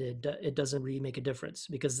offended it doesn't really make a difference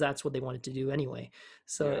because that's what they wanted to do anyway.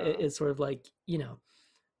 So yeah, it's sort of like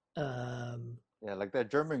um, yeah. Like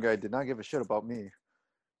that German guy did not give a shit about me.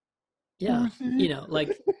 yeah, Pussy. like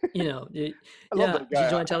I love yeah, that do you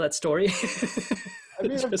guy. want to tell that story? I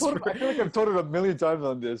mean, I've Just told. for I feel like I've told it a million times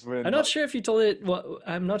on this. I'm When not like, sure if you told it. Well,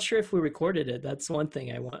 I'm not sure if we recorded it. That's one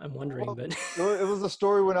thing I'm wondering, well, but it was a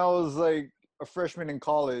story when I was like a freshman in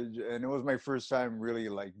college, and it was my first time really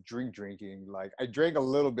like drinking. Like I drank a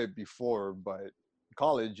little bit before, but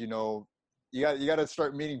college, you got to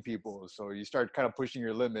start meeting people, so you start kind of pushing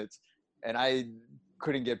your limits, and I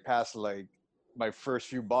couldn't get past like my first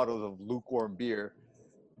few bottles of lukewarm beer.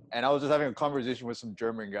 And I was just having a conversation with some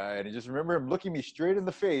German guy, and I just remember him looking me straight in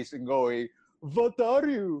the face and going, "What are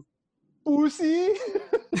you, pussy?"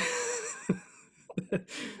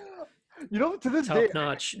 To this day, top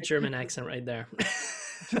notch I German keep accent right there.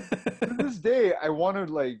 to this day, I want to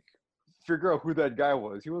like figure out who that guy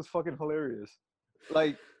was. He was fucking hilarious.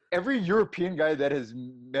 Like every European guy that has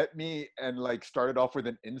met me and like started off with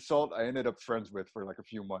an insult, I ended up friends with for like a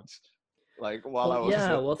few months. Like while Well, I was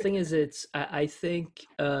yeah. Well, thing is, I think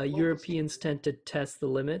Europeans tend to test the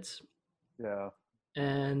limits, yeah,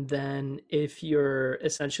 and then if you're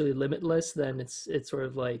essentially limitless, then it's sort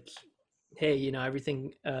of like, hey,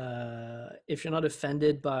 everything. If you're not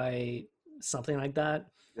offended by something like that,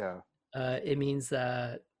 yeah, it means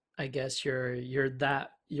that I guess you're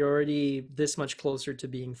already this much closer to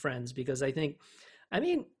being friends because I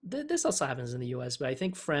mean, this also happens in the U.S., but I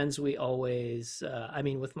think friends we always, I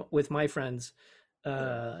mean, with my friends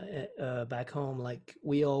yeah, back home, like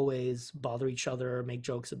we always bother each other, make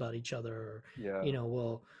jokes about each other, or, yeah,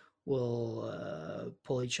 we'll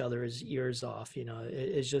pull each other's ears off.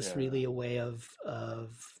 It's just yeah. really a way of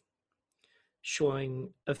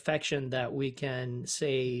showing affection that we can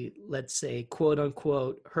say, let's say, quote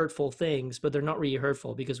unquote, hurtful things, but they're not really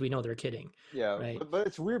hurtful because we know they're kidding, Yeah, right? but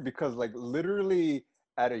it's weird because like literally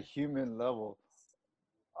at a human level,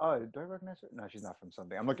 oh, do I recognize her? No, she's not from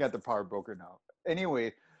something. I'm looking at the power broker now.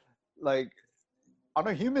 Anyway, like on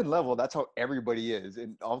a human level, that's how everybody is,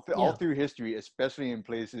 and all Yeah. through history, especially in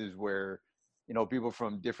places where people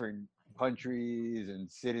from different countries and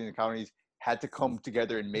cities and counties had to come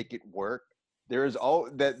together and make it work. There is all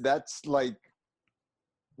that. That's like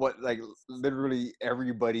what like literally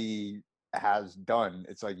everybody has done.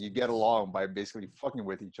 It's like you get along by basically fucking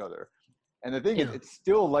with each other. And the thing is, Yeah. it's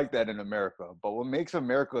still like that in America. But what makes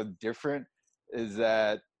America different is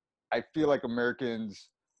that I feel like Americans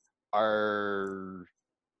are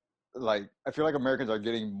I feel like Americans are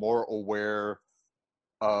getting more aware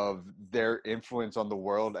of their influence on the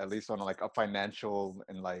world, at least on like a financial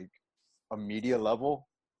and like a media level.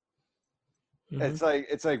 Hmm. It's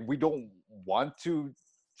like we don't want to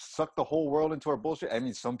suck the whole world into our bullshit. I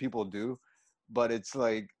mean, some people do, but it's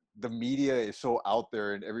like the media is so out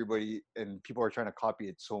there and everybody and people are trying to copy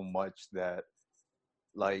it so much that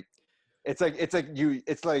like it's like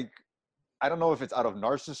I don't know if it's out of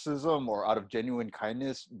narcissism or out of genuine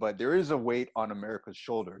kindness, but there is a weight on America's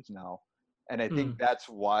shoulders now. And I think Mm. that's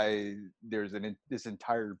why there's this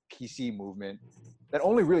entire PC movement that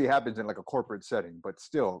only really happens in like a corporate setting, but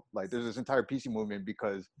still, like there's this entire PC movement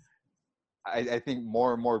because I think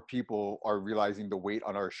more and more people are realizing the weight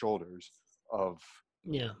on our shoulders of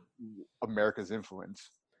Yeah. America's influence.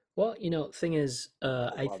 Well, thing is, Oh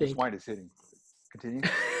I wow, this think wine is hitting. Continue.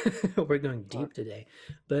 we're going deep today,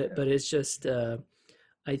 but it's just,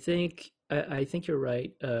 I think you're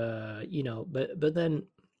right. But then,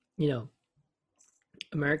 you know,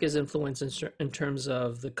 America's influence in terms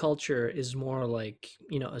of the culture is more like,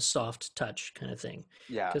 a soft touch kind of thing.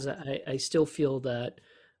 Yeah, Because I still feel that,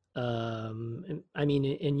 I mean,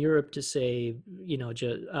 in Europe, to say,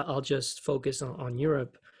 I'll just focus on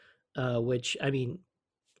Europe, which, I mean,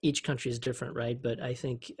 each country is different, right? But I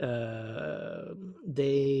think a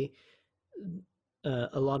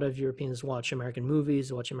lot of Europeans watch American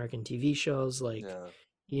movies, watch American TV shows. Like,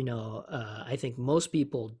 yeah, I think most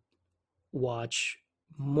people watch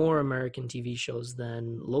more American TV shows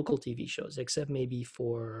than local TV shows, except maybe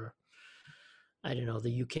for, I don't know,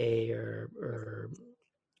 the UK, or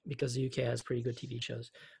because the UK has pretty good TV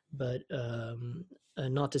shows. But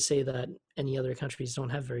not to say that any other countries don't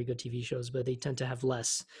have very good TV shows, but they tend to have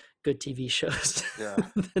less good TV shows yeah,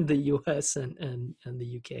 than the US and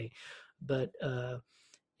the UK. But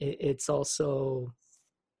it's also,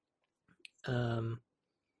 um,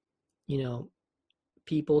 you know,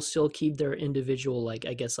 people still keep their individual, like,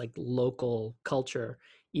 I guess, like, local culture,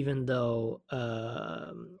 even though,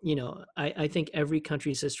 I think every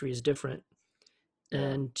country's history is different. yeah,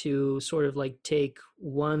 And to sort of like take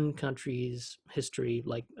one country's history,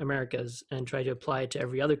 like America's, and try to apply it to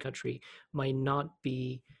every other country might not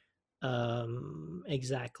be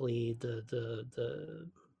exactly the yeah,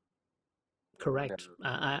 correct.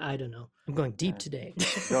 I don't know. I'm going deep yeah. today.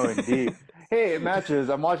 Going deep. Hey, it matches.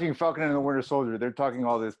 I'm watching Falcon and the Winter Soldier. They're talking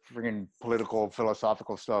all this freaking political,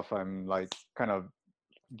 philosophical stuff. I'm like kind of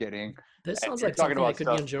getting, This and sounds you're like talking something I about could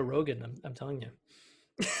be stuff. on Joe Rogan. I'm telling you.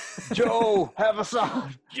 Joe, have a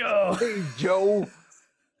song. Joe, Hey, Joe.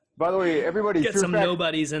 By the way, everybody, get some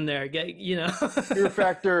nobodies in there. Fear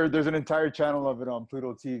Factor. There's an entire channel of it on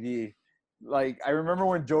Pluto TV. Like I remember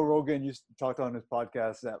when Joe Rogan used to talk on his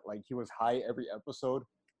podcast that like he was high every episode.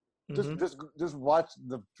 Just Hmm. just just watch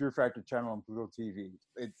the Fear Factor channel on Pluto TV.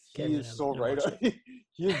 Okay, He is I'm so gonna right. watch it.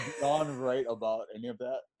 He is beyond right about any of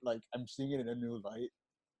that. Like I'm seeing it in a new light.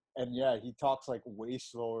 And yeah, he talks like way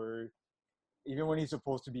slower. Even when he's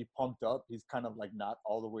supposed to be pumped up, he's kind of like not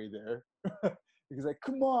all the way there. He's like,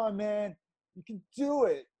 "Come on, man, you can do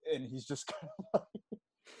it," and he's just kind of like,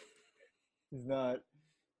 he's not.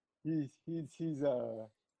 He's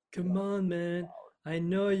Come on, man. I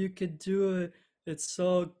know you could do it. It's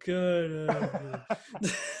so good.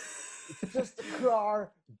 It's just a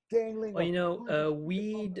car dangling Well, a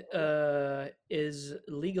weed is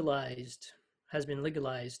legalized, has been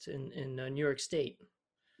legalized in New York State.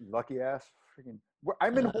 lucky ass freaking.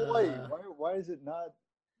 I'm in Hawaii. Uh, Why is it not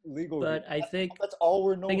legal here? but I think That's all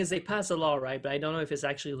we're thing known is for. they passed a law, right? But I don't know if it's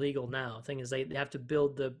actually legal now. Thing is they have to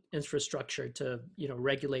build the infrastructure to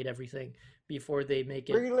regulate everything before they make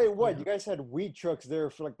it. Regulate what? You guys had weed trucks there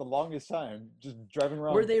for like the longest time, just driving Were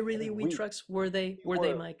around they really selling weed weed. trucks? Were they? Were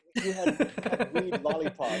they, Or Mike? you had weed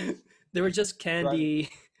lollipops They were just driving candy,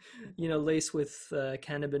 laced with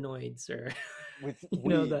cannabinoids, or with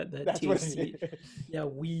weed. that That's what THC. Yeah,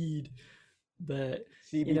 weed. But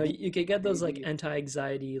CBD, you could get those like baby.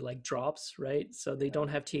 anti-anxiety like drops, right? So they Yeah, don't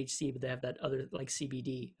have THC, but they have that other like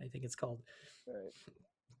CBD, I think it's called. right.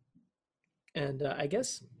 And I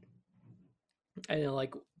guess I know,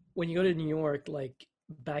 like, when you go to New York, like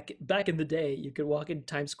back in the day, you could walk in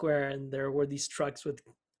Times Square and there were these trucks with,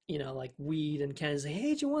 like weed and candy. Say,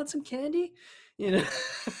 hey, do you want some candy? You know.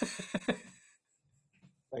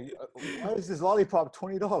 Like, why is this lollipop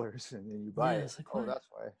 $20? And then you buy Yeah, it. it's like, Oh, what? that's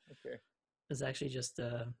why. Okay. It's actually just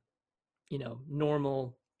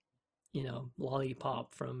normal,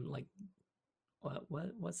 lollipop from, like,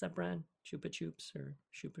 what's that brand? Chupa Chups or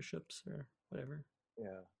Chupa Chups or whatever. Yeah,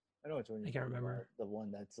 I know which one I you're can't talking remember. about. The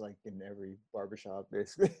one that's like in every barbershop,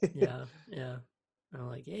 basically. Yeah, yeah. I'm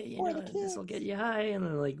like, hey, For the this will get kids. you high, and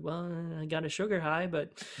they're like, well, I got a sugar high,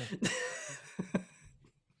 but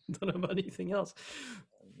don't know about anything else.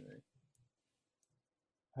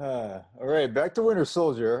 All right, back to Winter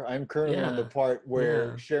Soldier. I'm currently on the Yeah, part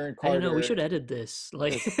where yeah. Sharon I don't know. We should Carter. edit this.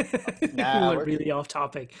 Like, we Nah, went really off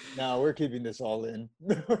topic. we're keeping this all in.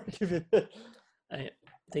 We're keeping I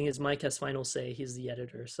Thing is, Mike has final say. He's the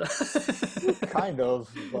editor, so kind of,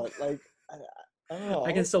 but like I don't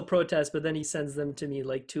I can know. still protest. But then he sends them to me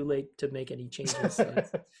like too late to make any changes. So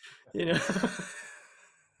it's, you know,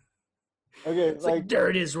 Okay, it's like, like there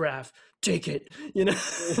it is, Raph. Take it. You know.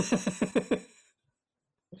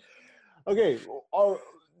 okay,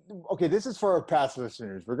 okay. This is for our past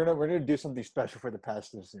listeners. We're gonna do something special for the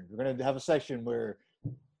past listeners. We're gonna have a section where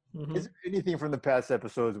Hmm. Is there anything from the past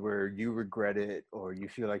episodes where you regret it or you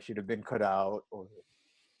feel like should have been cut out? Or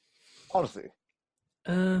honestly,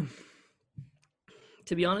 Um,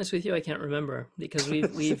 to be honest with you, I can't remember because we're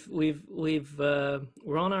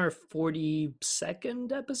on our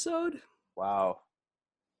 42nd episode, wow,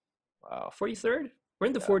 wow, 43rd. We're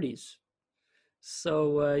in the yeah. 40s.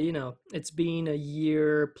 So it's been a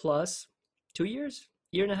year plus, 2 years,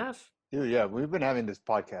 year and a half, Dude, yeah, we've been having this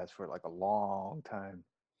podcast for like a long time.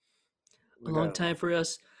 a We long got time for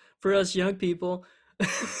us young people. oh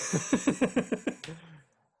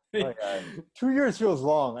yeah, 2 years feels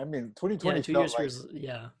long. I mean, Yeah, 2020 2 felt years like feels,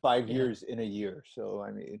 yeah, five yeah, years in a year. So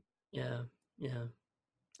I mean, yeah, yeah.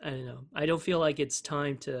 I don't know. I don't feel like it's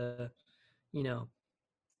time to, you know,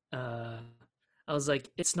 uh, I was like,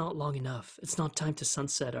 it's not long enough. It's not time to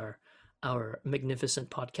sunset our magnificent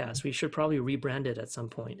podcast. We should probably rebrand it at some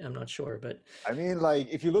point. I'm not sure, but I mean, like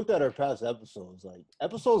if you looked at our past episodes, like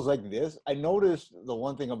episodes like this, I noticed the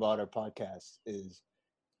one thing about our podcast is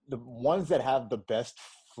the ones that have the best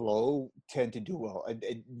flow tend to do well.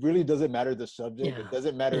 It really doesn't matter the subject. It yeah,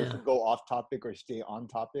 doesn't matter if yeah, we go off topic or stay on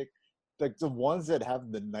topic. Like the ones that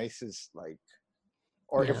have the nicest, like,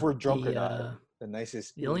 or if yeah. we're drunk or not, the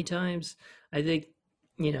nicest. The only times I think,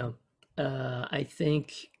 you know, I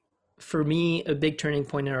think for me a big turning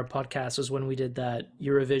point in our podcast was when we did that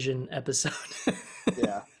Eurovision episode.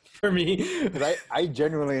 Yeah, For me, because I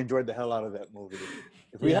genuinely enjoyed the hell out of that movie.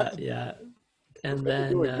 If we yeah, have to, yeah. if And we have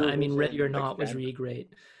to do then a I mean, Ready Eurovision or like Not was fan, really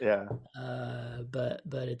great. yeah, But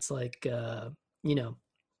it's like you know,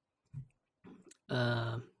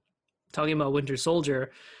 uh, talking about Winter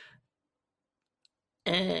Soldier.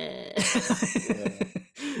 Eh. yeah.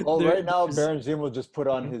 Well, there, right now there's Baron Zemo just put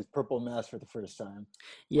on his purple mask for the first time,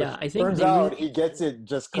 which yeah, I think turns they out really he gets it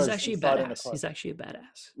just he's because he actually a saw it in a badass. car. He's actually a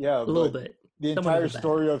badass. Yeah, A little but bit. the Somewhat of entire a badass.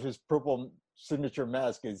 story of his purple signature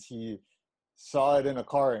mask is he saw it in a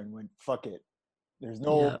car and went, "Fuck it." There's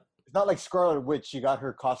no. Yeah. It's not like Scarlet Witch. She got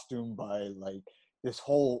her costume by like this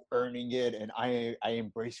whole earning it, and I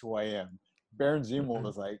embrace who I am. Baron Zemo Mhm.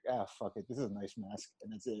 was like, "Ah, fuck it. This is a nice mask,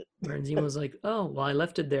 and that's it." Bernzine was like, "Oh, well, I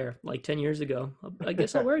left it there like 10 years ago. I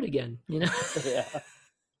guess I'll wear it again, you know?" Yeah,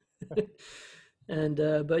 And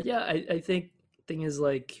but yeah, I think thing is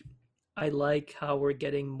like I like how we're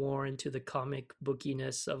getting more into the comic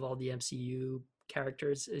bookiness of all the MCU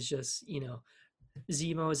characters. It's just,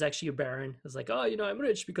 Zemo is actually a baron. It's like, oh, I'm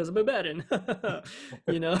rich because I'm a baron.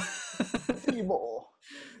 you know, Zemo.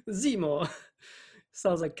 Zemo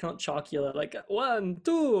sounds like Count Chocula, like 1,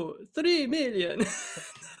 2, 3 million.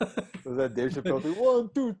 Was that Dave But Chappelle thing? 1,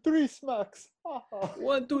 2, 3 smacks.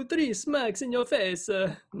 1, 2, 3 smacks in your face.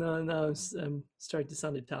 No, no, I'm starting to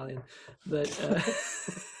sound Italian, but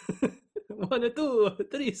 1 or 2,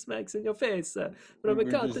 3 smacks in your face we, from a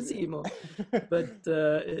we Count just Zemo. But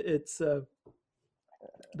it's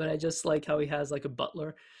but I just like how he has like a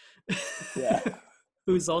butler yeah.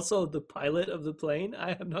 who's also the pilot of the plane.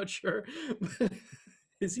 I am not sure.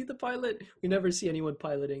 Is he the pilot? We never see anyone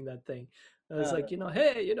piloting that thing. It's I like, don't know.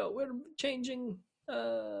 hey, we're changing,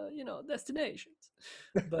 destinations.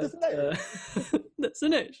 Just But like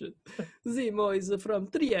destination. Zemo is from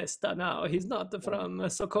Trieste now. He's not oh, from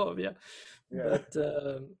Sokovia. yeah.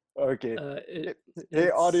 But Okay. it, Hey,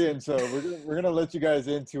 it's, audience, we're gonna let you guys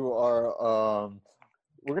into our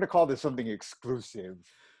we're gonna call this something exclusive.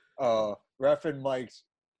 Ref and Mike's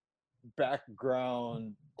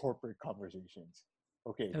background corporate conversations.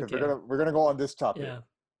 Okay, because we're okay. gonna we're gonna go on this topic. Yeah.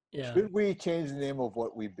 Yeah. Should we change the name of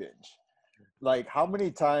what we binge? Like, how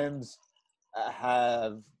many times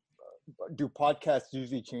have do podcasts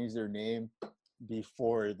usually change their name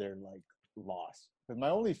before they're like lost? Because my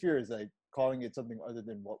only fear is like calling it something other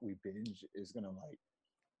than what we binge is gonna like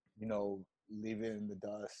leave it in the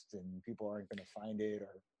dust and people aren't gonna find it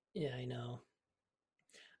or Yeah, I know.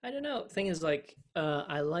 I don't know. Thing is, like,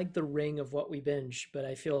 I like the ring of what we binge, but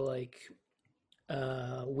I feel like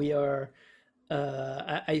we are.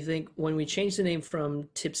 I think when we changed the name from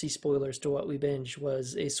Tipsy Spoilers to What We Binge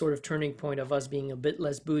was a sort of turning point of us being a bit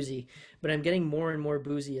less boozy. But I'm getting more and more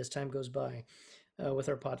boozy as time goes by with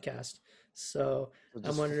our podcast. So so I'm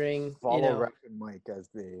just wondering, follow Ref and Mike as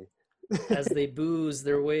they as they booze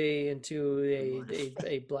their way into demise.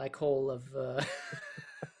 a black hole of.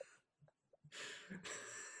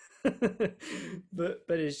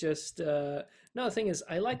 But it's just no. The thing is,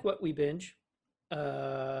 I like What We Binge.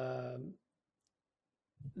 Um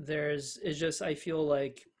there's it's just I feel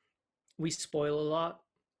like we spoil a lot.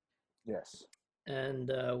 Yes.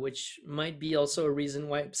 and which might be also a reason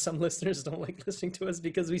why some listeners don't like listening to us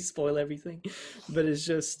because we spoil everything. But it's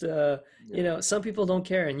just Yeah. some people don't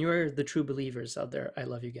care, and you're the true believers out there. I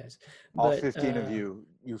love you guys, All but 15 of you,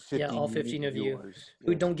 you yeah, 15 all unique 15 of you viewers.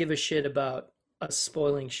 who Yes. don't give a shit about us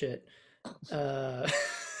spoiling shit. Uh,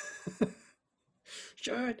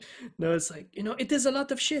 shit. No, it's like, it is a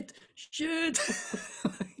lot of shit. Shit.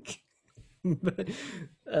 Like,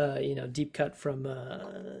 but, deep cut from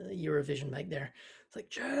Eurovision back there. It's like,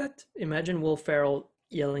 shit. Imagine Will Ferrell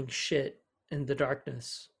yelling shit in the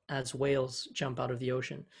darkness as whales jump out of the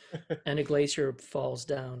ocean and a glacier falls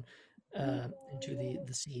down into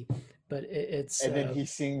the sea. But it's, And then he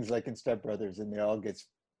sings like in Step Brothers, and they all gets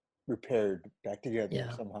repaired back together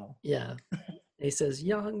yeah, somehow. yeah. He says,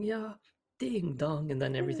 yang, ya, ding dong, and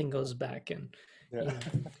then everything goes back. And, you Yeah. know,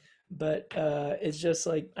 but it's just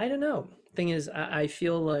like, I don't know. Thing is, I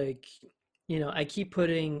feel like, I keep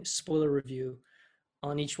putting spoiler review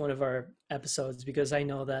on each one of our episodes because I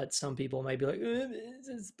know that some people might be like, it's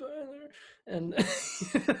a spoiler. And,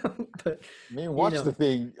 but, I mean, you watch know, the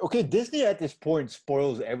thing. Okay, Disney at this point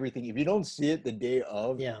spoils everything. If you don't see it the day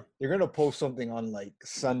of, yeah, they're gonna post something on like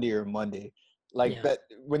Sunday or Monday. Like yeah, that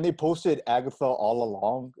when they posted Agatha all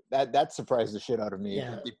along, that surprised the shit out of me.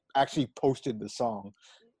 yeah. That they actually posted the song.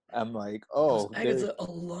 I'm like, It was oh, there. Agatha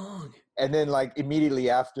along. And then like immediately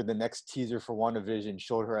after, the next teaser for WandaVision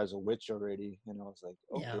showed her as a witch already, and I was like,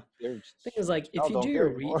 Yeah. okay, there's Thing is, like, if y'all you do don't your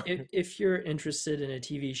care anymore. if you're interested in a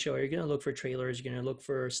TV show, you're gonna look for trailers, you're gonna look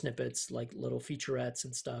for snippets, like little featurettes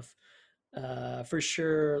and stuff. For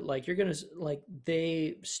sure, like you're gonna like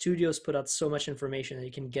they studios put out so much information that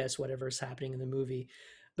you can guess whatever's happening in the movie.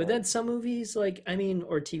 But Right. then some movies, like I mean,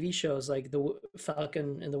 or TV shows like the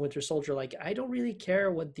Falcon and the Winter Soldier, like I don't really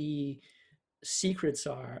care what the secrets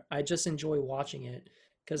are. I just enjoy watching it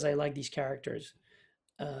because I Yeah. like these characters.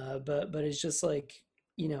 But it's just like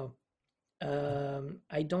you know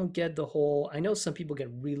I don't get the whole. I know some people get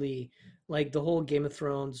really like the whole Game of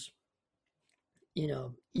Thrones,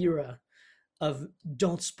 era of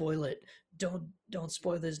don't spoil it, don't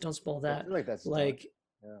spoil this, don't spoil I that. feel like that's done. Like,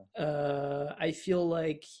 Yeah. I feel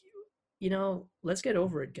like let's get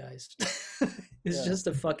over it, guys. It's Yeah. just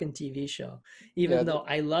a fucking TV show, even Yeah. though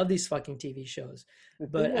I love these fucking TV shows. The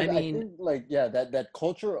thing But is, I I mean, think like yeah, that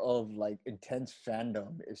culture of like intense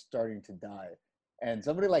fandom is starting to die. And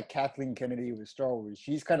somebody like Kathleen Kennedy with Star Wars,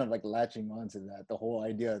 she's kind of like latching onto that, the whole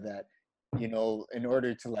idea that, in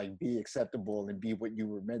order to like be acceptable and be what you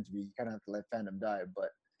were meant to be, you kind of have to let fandom die. But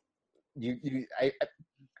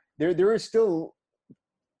there is still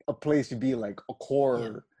a place to be like a yeah,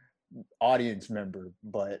 core audience member,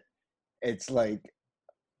 but it's like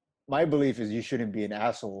my belief is you shouldn't be an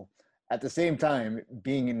asshole. At the same time,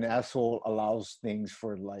 being an asshole allows things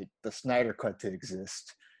for like the Snyder cut to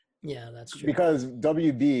exist. yeah, that's true. Because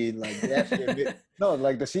WB, like they actually admit, no,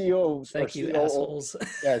 like the CEO or Thank you, COO, assholes,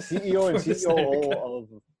 yeah, CEO and for the Snyder Cut.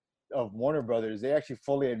 COO of Warner Brothers, they actually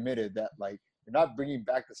fully admitted that like you're not bringing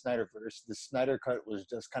back the Snyderverse. The Snyder cut was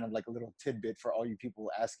just kind of like a little tidbit for all you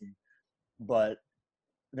people asking, but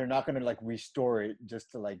they're not going to like restore it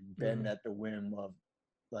just to like bend Mhm. at the whim of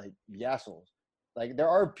like the assholes. Like there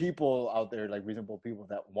are people out there, like reasonable people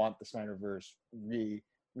that want the Snyderverse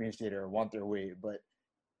reinstated or want their way, but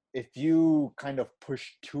if you kind of push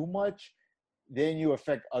too much, then you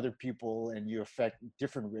affect other people and you affect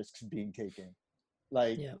different risks being taken.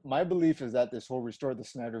 Like Yeah, my belief is that this whole Restore the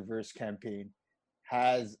Snyderverse campaign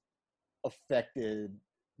has affected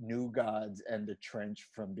New Gods and The Trench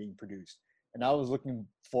from being produced. And I was looking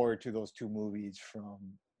forward to those two movies from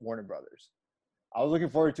Warner Brothers. I was looking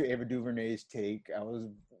forward to Ava DuVernay's take. I was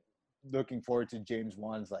looking forward to James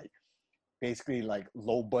Wan's like basically like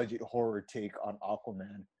low budget horror take on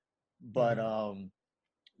Aquaman. But hmm,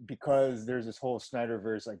 because there's this whole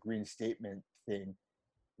Snyderverse like reinstatement thing,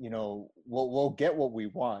 we'll get what we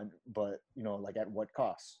want, but like at what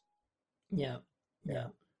cost? yeah, Yeah, yeah,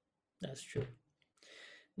 that's true.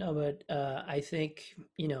 No, but I think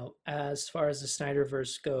as far as the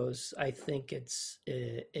Snyderverse goes, I think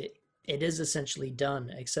it is essentially done,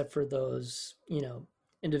 except for those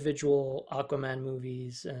individual Aquaman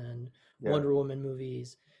movies and yeah, Wonder Woman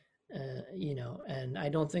movies, and I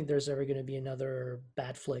don't think there's ever going to be another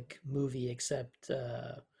Batflick movie except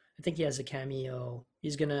I think he has a cameo.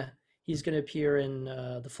 He's gonna appear in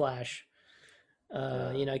the Flash.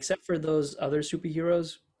 yeah, Except for those other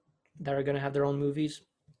superheroes that are gonna have their own movies.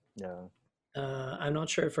 yeah, I'm not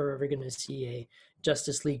sure if we're ever going to see a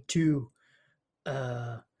Justice League 2,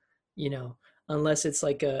 uh, you know, unless it's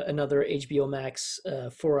like another HBO Max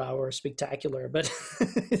 4 hour spectacular. But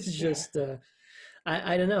it's yeah. just,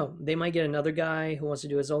 I don't know. They might get another guy who wants to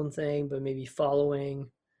do his own thing, but maybe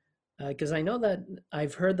following. Because I know that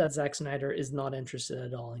I've heard that Zack Snyder is not interested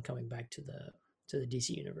at all in coming back to the DC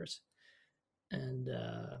universe, and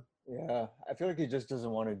Yeah, I feel like he just doesn't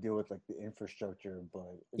want to deal with like the infrastructure,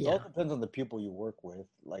 but it all yeah, depends on the people you work with.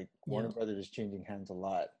 Like Warner yeah, Brothers is changing hands a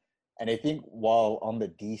lot. And I think while on the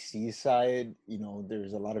DC side,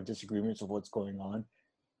 there's a lot of disagreements of what's going on.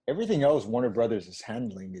 Everything else Warner Brothers is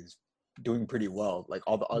handling is doing pretty well. Like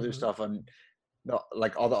all the other hmm stuff on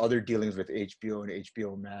like all the other dealings with HBO and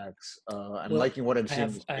HBO Max. I'm Well, liking what I'm I seeing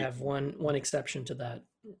have this I week. have one exception to that.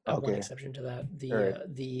 One Okay, exception to that. all right.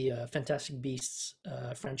 The Fantastic Beasts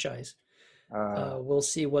franchise. Uh, We'll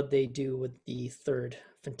see what they do with the third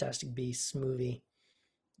Fantastic Beasts movie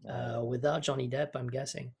uh, without Johnny Depp, I'm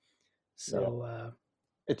guessing. yeah, So,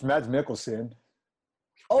 it's Mads Mikkelsen.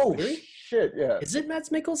 Oh really? shit! Yeah, Is it Mads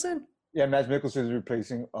Mikkelsen? yeah. Mads Mikkelsen is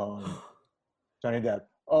replacing Johnny Depp.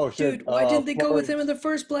 Oh shit! Dude, why didn't they go with him in Florence. the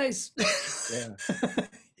first place? Yeah.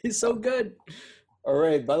 He's so good. All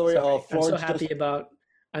right. By the way, Sorry, I'm so Florence happy just. about.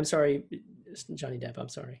 I'm sorry, Johnny Depp. I'm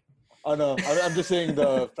sorry. Oh no, I'm just saying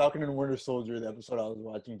the Falcon and Winter Soldier, the episode I was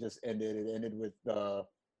watching, just ended. It ended with the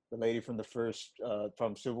lady from the first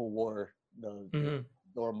from Civil War, the Hmm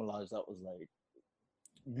Dora Milaje. That was like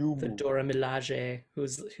you The move. Dora Milaje, who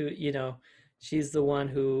she's the one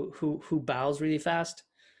who bows really fast,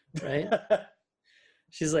 right?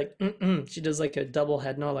 She's like, mm-mm. She does like a double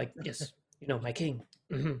head nod, like, yes, my king.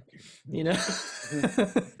 hmm You know,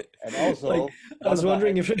 And like also I one was of my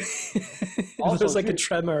wondering if also there's like a she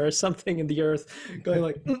tremor or something in the earth going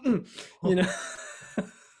like, mm-mm, you know,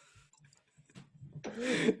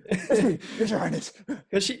 it's me, Your Highness.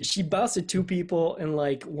 because she bows to two people in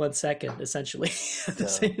like 1 second, essentially.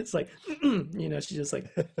 Yeah. It's like, mm-mm, she just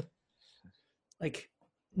like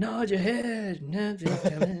nod your head, nothing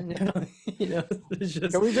coming. It's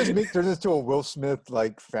Can just we just make turn this to a Will Smith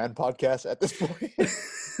like fan podcast at this point?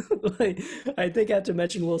 like I think I have to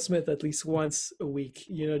mention Will Smith at least once a week,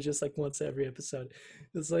 just like once every episode.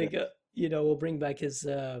 It's Yeah. like we'll bring back his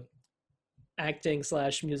acting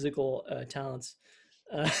slash musical talents.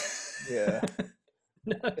 Uh, Yeah.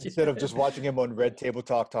 nod Instead your of just head. watching him on Red Table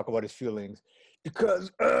talk about his feelings.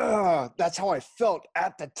 Because that's how I felt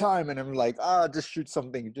at the time. And I'm like, just shoot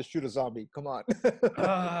something. Just shoot a zombie. Come on.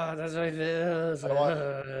 That's what it is. I don't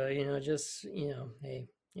want Just hey,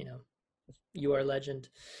 you are a legend.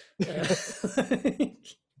 Uh,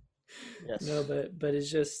 no, Yes. but it's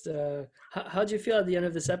just how'd you feel at the end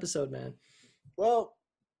of this episode, man? Well,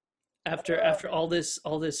 After all this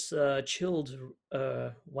chilled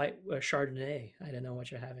white Chardonnay. I don't know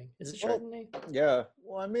what you're having. Is it well, Chardonnay? yeah.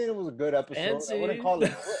 Well, I mean, it was a good episode. I wouldn't Fancy. call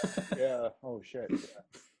it. Yeah. Oh shit. Yeah.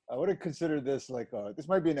 I wouldn't consider this like this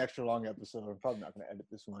might be an extra long episode. I'm probably not gonna edit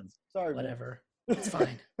this one. Sorry, man. Whatever. It's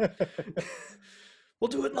fine. We'll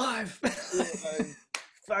do it live.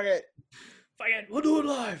 Fuck it. Fuck it. We'll do it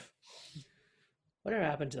live. Whatever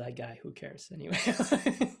happened to that guy? Who cares anyway?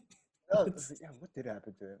 Oh, yeah, what did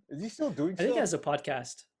happen to him? Is he still doing I think stuff? as a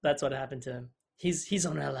podcast, that's what happened to him. He's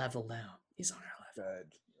on our level now. He's on our Bad.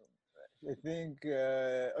 I think.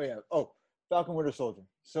 Oh yeah. Oh, Falcon Winter Soldier.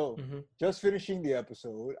 So level. just finishing the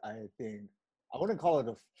episode. I think I wouldn't call it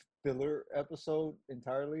a filler episode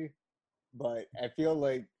entirely, but I feel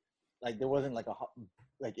like there wasn't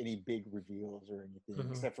like any big reveals or anything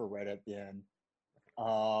hmm except for right at the end.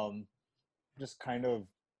 Um, just kind of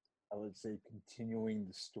I would say continuing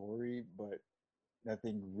the story, but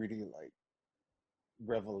nothing really like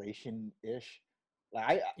revelation ish. Like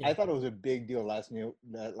I Yeah, thought it was a big deal last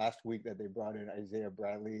week that they brought in Isaiah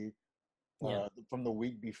Bradley. yeah, From the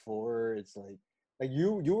week before, it's like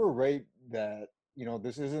you were right that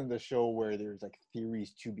this isn't the show where there's like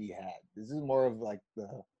theories to be had. This is more of like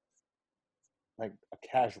a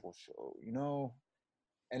casual show,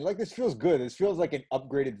 and like this feels good. This feels like an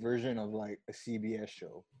upgraded version of like a CBS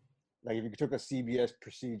show. Like if you took a CBS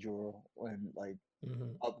procedural and like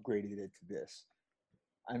hmm upgraded it to this.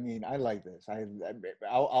 I mean, I like this. I'm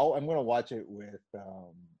gonna watch it with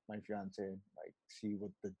my fiance, like see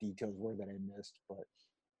what the details were that I missed. But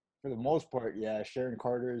for the most part, yeah, Sharon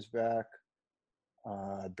Carter is back.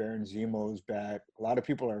 Baron Zemo is back. A lot of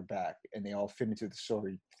people are back, and they all fit into the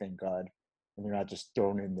story. Thank God, and they're not just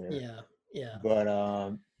thrown in there. yeah, yeah. But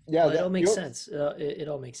yeah, Well, it all that makes sense. It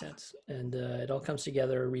all makes sense, and it all comes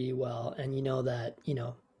together really well. And you know that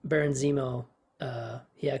Baron Zemo,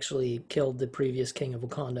 he actually killed the previous king of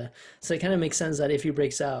Wakanda, so it kind of makes sense that if he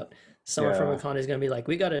breaks out, someone from yeah, Wakanda is going to be like,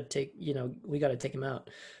 we got to take him out.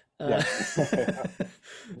 Uh, yeah,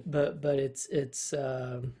 but it's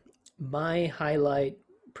my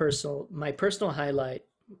personal highlight,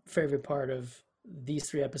 favorite part of these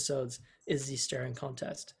 3 episodes is the staring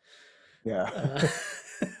contest. Yeah. Uh,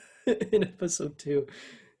 in episode 2,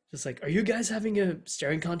 just like, are you guys having a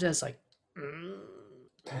staring contest? Like, mm,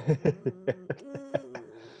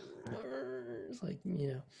 it's like,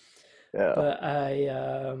 Yeah. but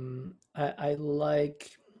I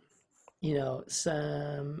like,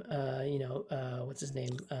 Sam, what's his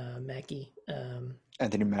name, Mackie,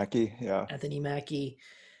 Anthony Mackie. Yeah. Anthony Mackie,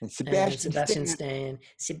 And and Sebastian Sebastian Stan. Stan.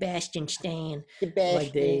 Sebastian Stan. Like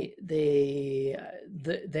Sebastian. they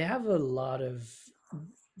have a lot of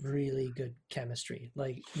really good chemistry.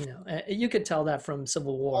 Like, you could tell that from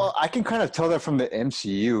Civil Well, War. I can kind of tell that from the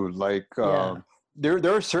MCU. Like, Yeah.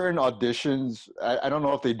 there are certain auditions. I don't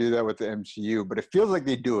know if they do that with the MCU, but it feels like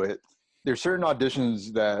they do it. There's certain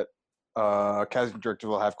auditions that casting directors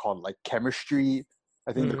will have called like chemistry.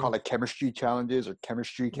 I think they're Hmm. called like chemistry challenges or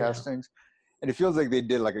chemistry Yeah. castings, and it feels like they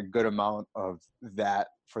did like a good amount of that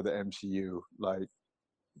for the MCU. Like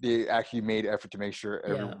they actually made effort to make sure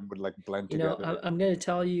Yeah. everyone would like blend together. I'm going to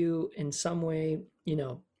tell you in some way,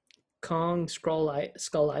 Kong Skull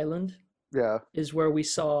Island Yeah, is where we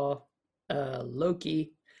saw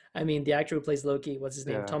Loki. I mean, the actor who plays Loki, what's his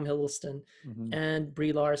name? yeah. Tom Hiddleston, Hmm. and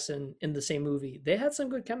Brie Larson in the same movie. They had some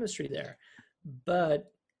good chemistry there.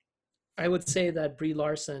 But I would say that Brie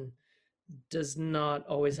Larson does not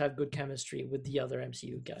always have good chemistry with the other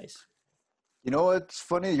MCU guys. You know what's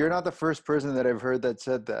funny? You're not the first person that I've heard that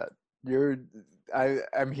said that. You're,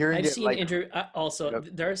 I'm hearing I've it seen like, also yep,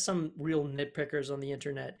 there are some real nitpickers on the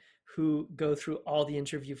internet who go through all the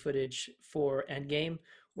interview footage for Endgame,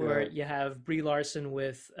 where yeah, you have Brie Larson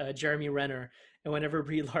with Jeremy Renner, and whenever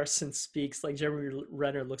Brie Larson speaks, like Jeremy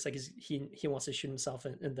Renner looks like he wants to shoot himself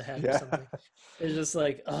in the head or yeah, something. It's just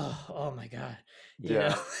like, oh my god, you know.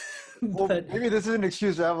 yeah. Well, But maybe this is an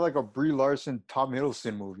excuse to have like a Brie Larson, Tom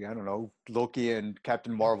Hiddleston movie. I don't know, Loki and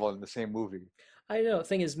Captain Marvel in the same movie. I know.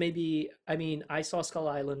 Thing is, maybe I mean I saw Skull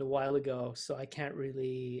Island a while ago, so I can't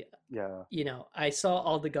really. Yeah, I saw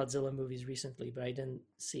all the Godzilla movies recently, but I didn't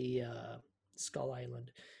see Skull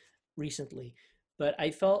Island recently. But I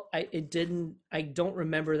felt it didn't. I don't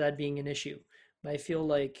remember that being an issue. But I feel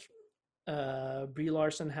like Brie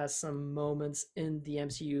Larson has some moments in the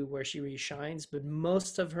MCU where she really shines, but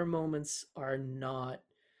most of her moments are not.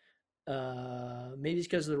 Maybe it's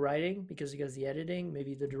because of the writing, because of the editing,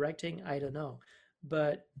 maybe the directing. I don't know,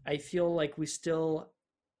 but I feel like we still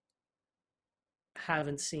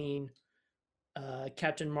haven't seen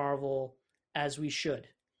Captain Marvel as we should.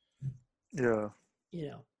 yeah, You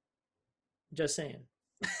know, just saying.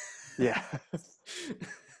 yeah,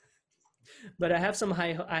 But I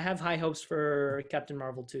have high hopes for Captain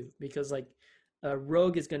Marvel too, because like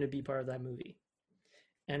Rogue is going to be part of that movie,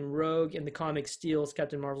 and Rogue in the comic steals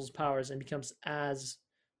Captain Marvel's powers and becomes as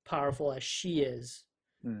powerful as she is,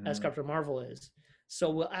 as hmm, Captain Marvel is. So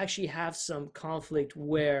we'll actually have some conflict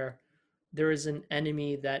where there is an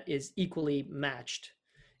enemy that is equally matched,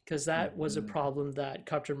 because that was a hmm, problem that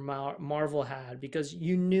Captain Marvel had, because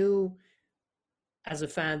you knew as a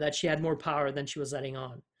fan that she had more power than she was letting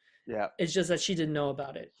on. yeah, It's just that she didn't know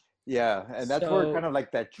about it. yeah, and that's where kind So, of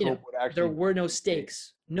like that trope would there actually were no dictate.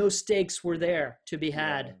 stakes. No stakes were there to be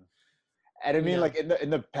Yeah. had. And I You mean, like know, in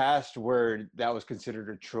the past, where that was considered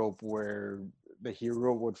a trope, where the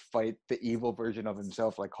hero would fight the evil version of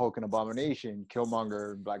himself, like Hulk and Abomination,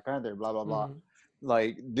 Killmonger, Black Panther, blah blah blah. mm,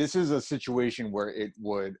 Like this is a situation where it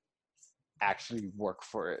would actually work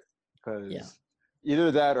for it, yeah. because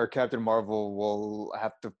either that or Captain Marvel will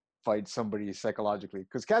have to fight somebody psychologically.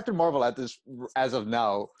 Because Captain Marvel at this, as of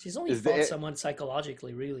now, She's only is fought the someone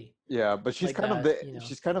psychologically, really, yeah, but like that.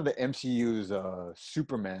 she's kind of the MCU's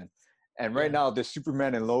Superman. And right Yeah. now the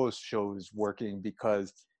Superman and Lois show is working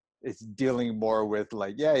because it's dealing more with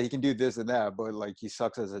like, yeah, he can do this and that, but like he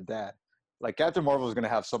sucks as a dad. Like Captain Marvel is gonna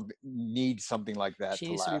have need something like that She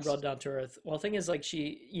to needs to be brought last. down to earth. Well, the thing is, like,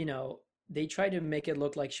 they tried to make it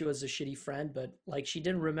look like she was a shitty friend, but like she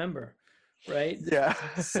didn't remember, right? Yeah.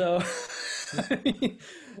 So,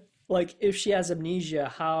 like, if she has amnesia,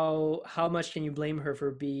 how much can you blame her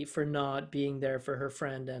for not being there for her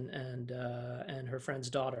friend and her friend's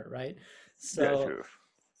daughter, right? Yeah, So, true.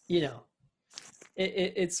 you know,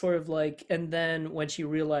 it's sort of like, and then when she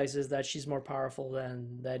realizes that she's more powerful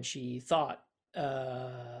than she thought,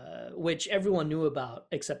 which everyone knew about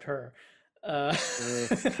except her. uh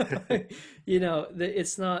Uh,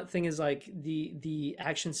 it's not thing is like the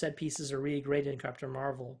action set pieces are really great in Captain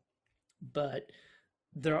Marvel, but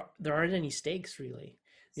there aren't any stakes really.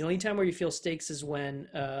 The only time where you feel stakes is when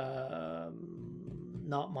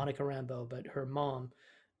not Monica Rambeau but her mom,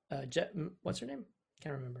 what's her name,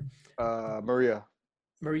 can't remember. Maria.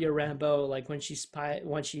 Maria Rambeau, like when she's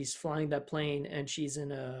flying that plane and she's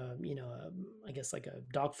in a, I guess like a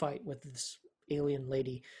dogfight with this alien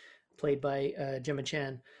lady played by Gemma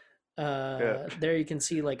Chan. Yeah. There you can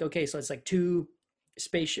see like, okay, so it's like two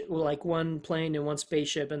spaceship, well, like one plane and one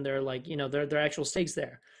spaceship, and they're like, they're actual stakes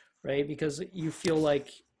there, right? Because you feel like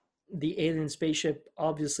the alien spaceship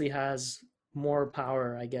obviously has more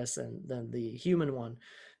power, I guess, than the human one.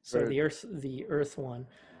 So Right. the Earth one.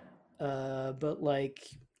 But like,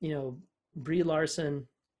 Brie Larson,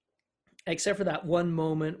 except for that one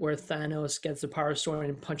moment where Thanos gets the power stone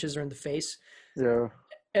and punches her in the face, Yeah.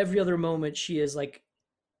 every other moment she is like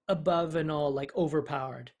above and all like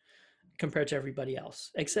overpowered compared to everybody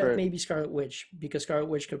else, except Right. maybe Scarlet Witch, because Scarlet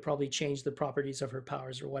Witch could probably change the properties of her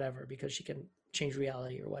powers or whatever, because she can change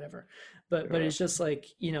reality or whatever. But Yeah. it's just like,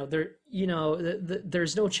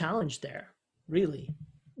 there's no challenge there, really,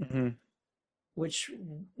 Hmm. which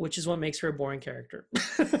which is what makes her a boring character.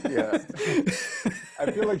 Yeah.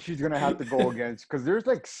 I feel like she's gonna have to go against because there's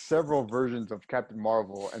like several versions of Captain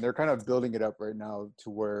Marvel, and they're kind of building it up right now to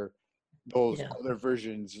where those Yeah, other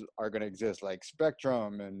versions are gonna exist, like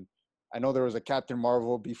Spectrum, and I know there was a Captain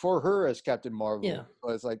Marvel before her as Captain yeah, Marvel,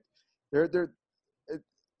 but it's like they're it,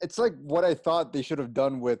 it's like what I thought they should have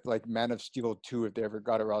done with like Man of Steel 2 if they ever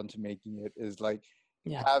got around to making it is like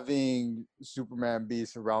yeah, having Superman be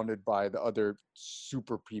surrounded by the other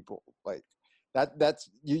super people. Like that's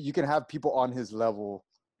you can have people on his level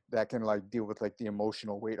that can like deal with like the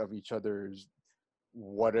emotional weight of each other's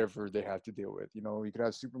whatever they have to deal with. You know, you could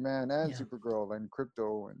have Superman and yeah. Supergirl and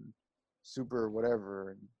Crypto and Super whatever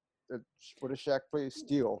and what does Shaq play?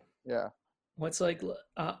 Steel. Yeah. What's like,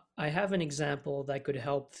 I have an example that could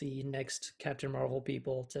help the next Captain Marvel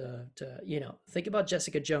people to think about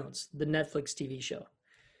Jessica Jones, the Netflix TV show.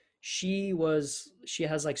 She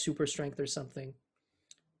has like super strength or something.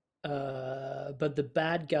 But the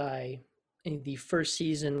bad guy in the first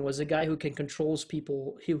season was a guy who can control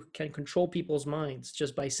people's minds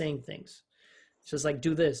just by saying things. It's just like,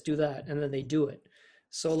 do this, do that, and then they do it.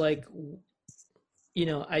 So like,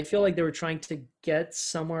 I feel like they were trying to get to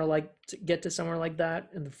somewhere like that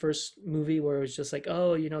in the first movie, where it was just like,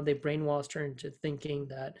 oh, they brainwashed her into thinking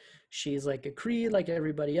that she's like a Kree like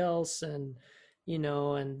everybody else, and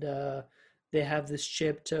they have this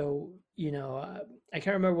chip to, I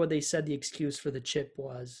can't remember what they said the excuse for the chip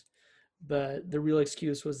was, but the real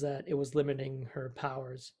excuse was that it was limiting her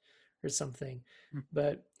powers or something.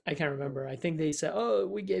 But I can't remember. I think they said, oh,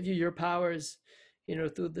 we gave you your powers,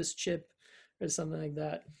 through this chip or something like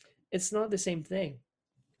that. It's not the same thing.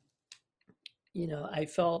 I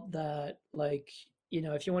felt that, like,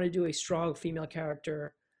 if you want to do a strong female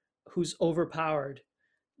character who's overpowered,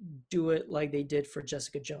 do it like they did for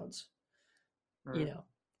Jessica Jones. you Right. know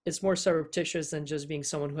it's more surreptitious than just being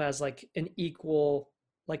someone who has like an equal,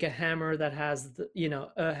 like a hammer that has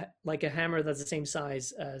like a hammer that's the same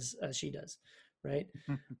size as she does, right?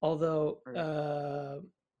 Although Right.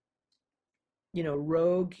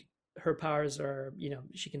 Rogue, her powers are,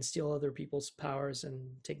 she can steal other people's powers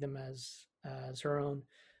and take them as her own.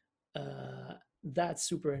 That's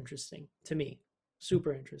super interesting to me,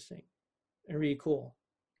 super interesting and really cool.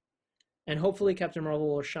 And hopefully Captain Marvel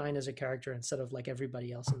will shine as a character instead of like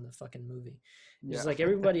everybody else in the fucking movie. Just Yeah. like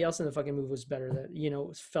everybody else in the fucking movie was better,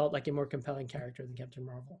 that felt like a more compelling character than Captain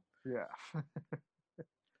Marvel. Yeah.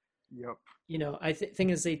 Yep.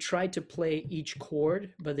 Thing is, they tried to play each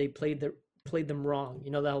chord, but they played them wrong.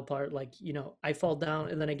 That whole part, like, I fall down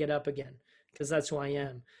and then I get up again because that's who I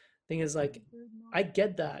am. Thing is, like, I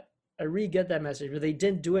get that, I really get that message, but they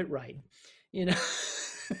didn't do it right, you know,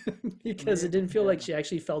 because Yeah. it didn't feel like Yeah. she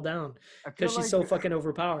actually fell down I because feel she's like so fucking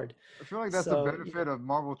overpowered. I feel like that's the So benefit of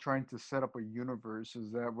Marvel trying to set up a universe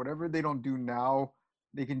is that whatever they don't do now,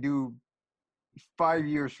 they can do 5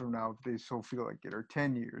 years from now if they so feel like it, or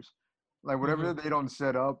 10 years. Like whatever mhm, they don't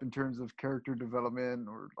set up in terms of character development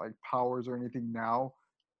or like powers or anything now,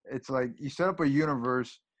 it's like you set up a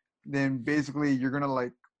universe, then basically you're gonna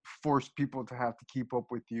like force people to have to keep up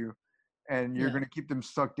with you, and you're yeah. gonna keep them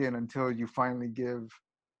sucked in until you finally give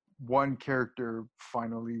one character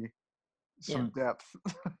finally Yeah. some depth.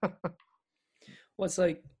 What's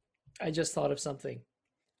like, I just thought of something.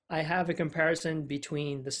 I have a comparison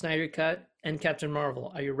between the Snyder Cut and Captain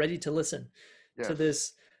Marvel. Are you ready to listen to Yes.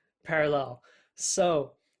 this parallel?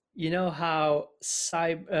 So, how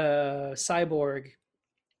Cyborg,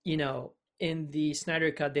 in the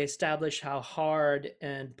Snyder Cut, they establish how hard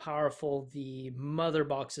and powerful the mother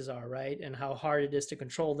boxes are, right? And how hard it is to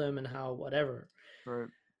control them and how whatever. Right.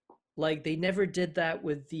 Like they never did that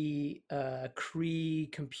with the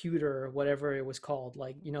Kree computer, whatever it was called.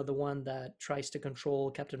 Like, you know, the one that tries to control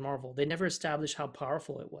Captain Marvel. They never established how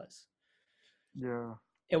powerful it was. Yeah.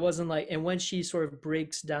 It wasn't like, and when she sort of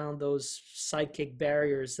breaks down those psychic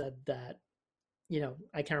barriers that you know,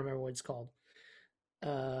 I can't remember what it's called.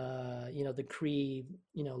 You know, the Kree,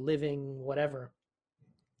 you know, living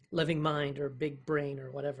mind or big brain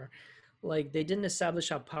or whatever. Like they didn't establish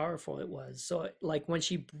how powerful it was. So like when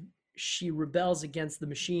she rebels against the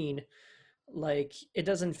machine, like it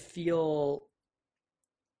doesn't feel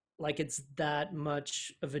like it's that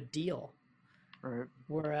much of a deal. Right.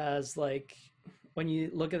 Whereas like when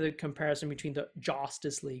you look at the comparison between the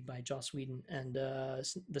Justice League by Joss Whedon and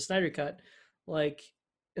the Snyder Cut, like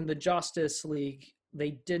in the Justice League,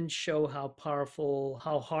 they didn't show how powerful,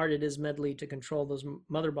 how hard it is mentally to control those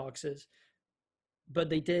mother boxes, but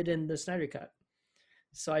they did in the Snyder Cut.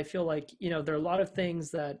 So I feel like, you know, there are a lot of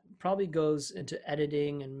things that probably goes into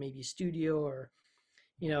editing and maybe studio or,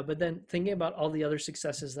 you know, but then thinking about all the other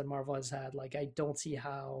successes that Marvel has had, like I don't see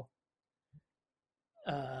how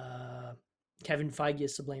Kevin Feige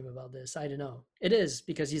is to blame about this. I don't know. It is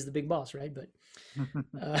because he's the big boss, right? But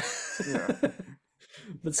yeah.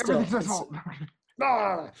 But still,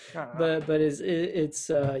 but it's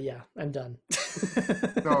yeah, I'm done.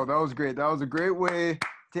 No, that was great. That was a great way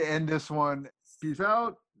to end this one. Peace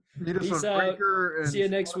out. Meet us Peace on out. Breaker. And see you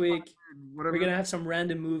next week. Whatever. We're gonna have some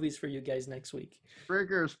random movies for you guys next week.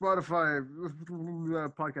 Breaker, Spotify,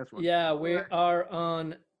 podcast one. Yeah, we are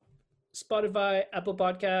on Spotify, Apple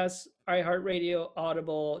Podcasts, iHeartRadio,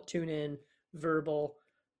 Audible, TuneIn, Verbal,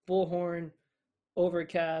 Bullhorn,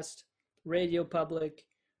 Overcast, Radio Public,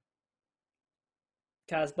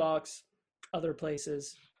 Castbox, other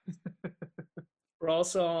places. We're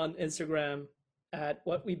also on Instagram at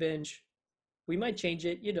What We Binge. We might change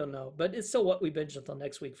it, you don't know, but it's still What We Binge until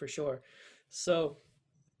next week for sure. So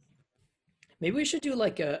maybe we should do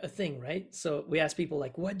like a thing, right? So we ask people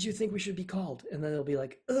like, what do you think we should be called? And then they'll be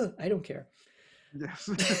like, I don't care. Yes.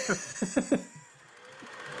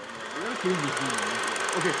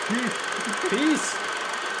 Okay, peace. Peace.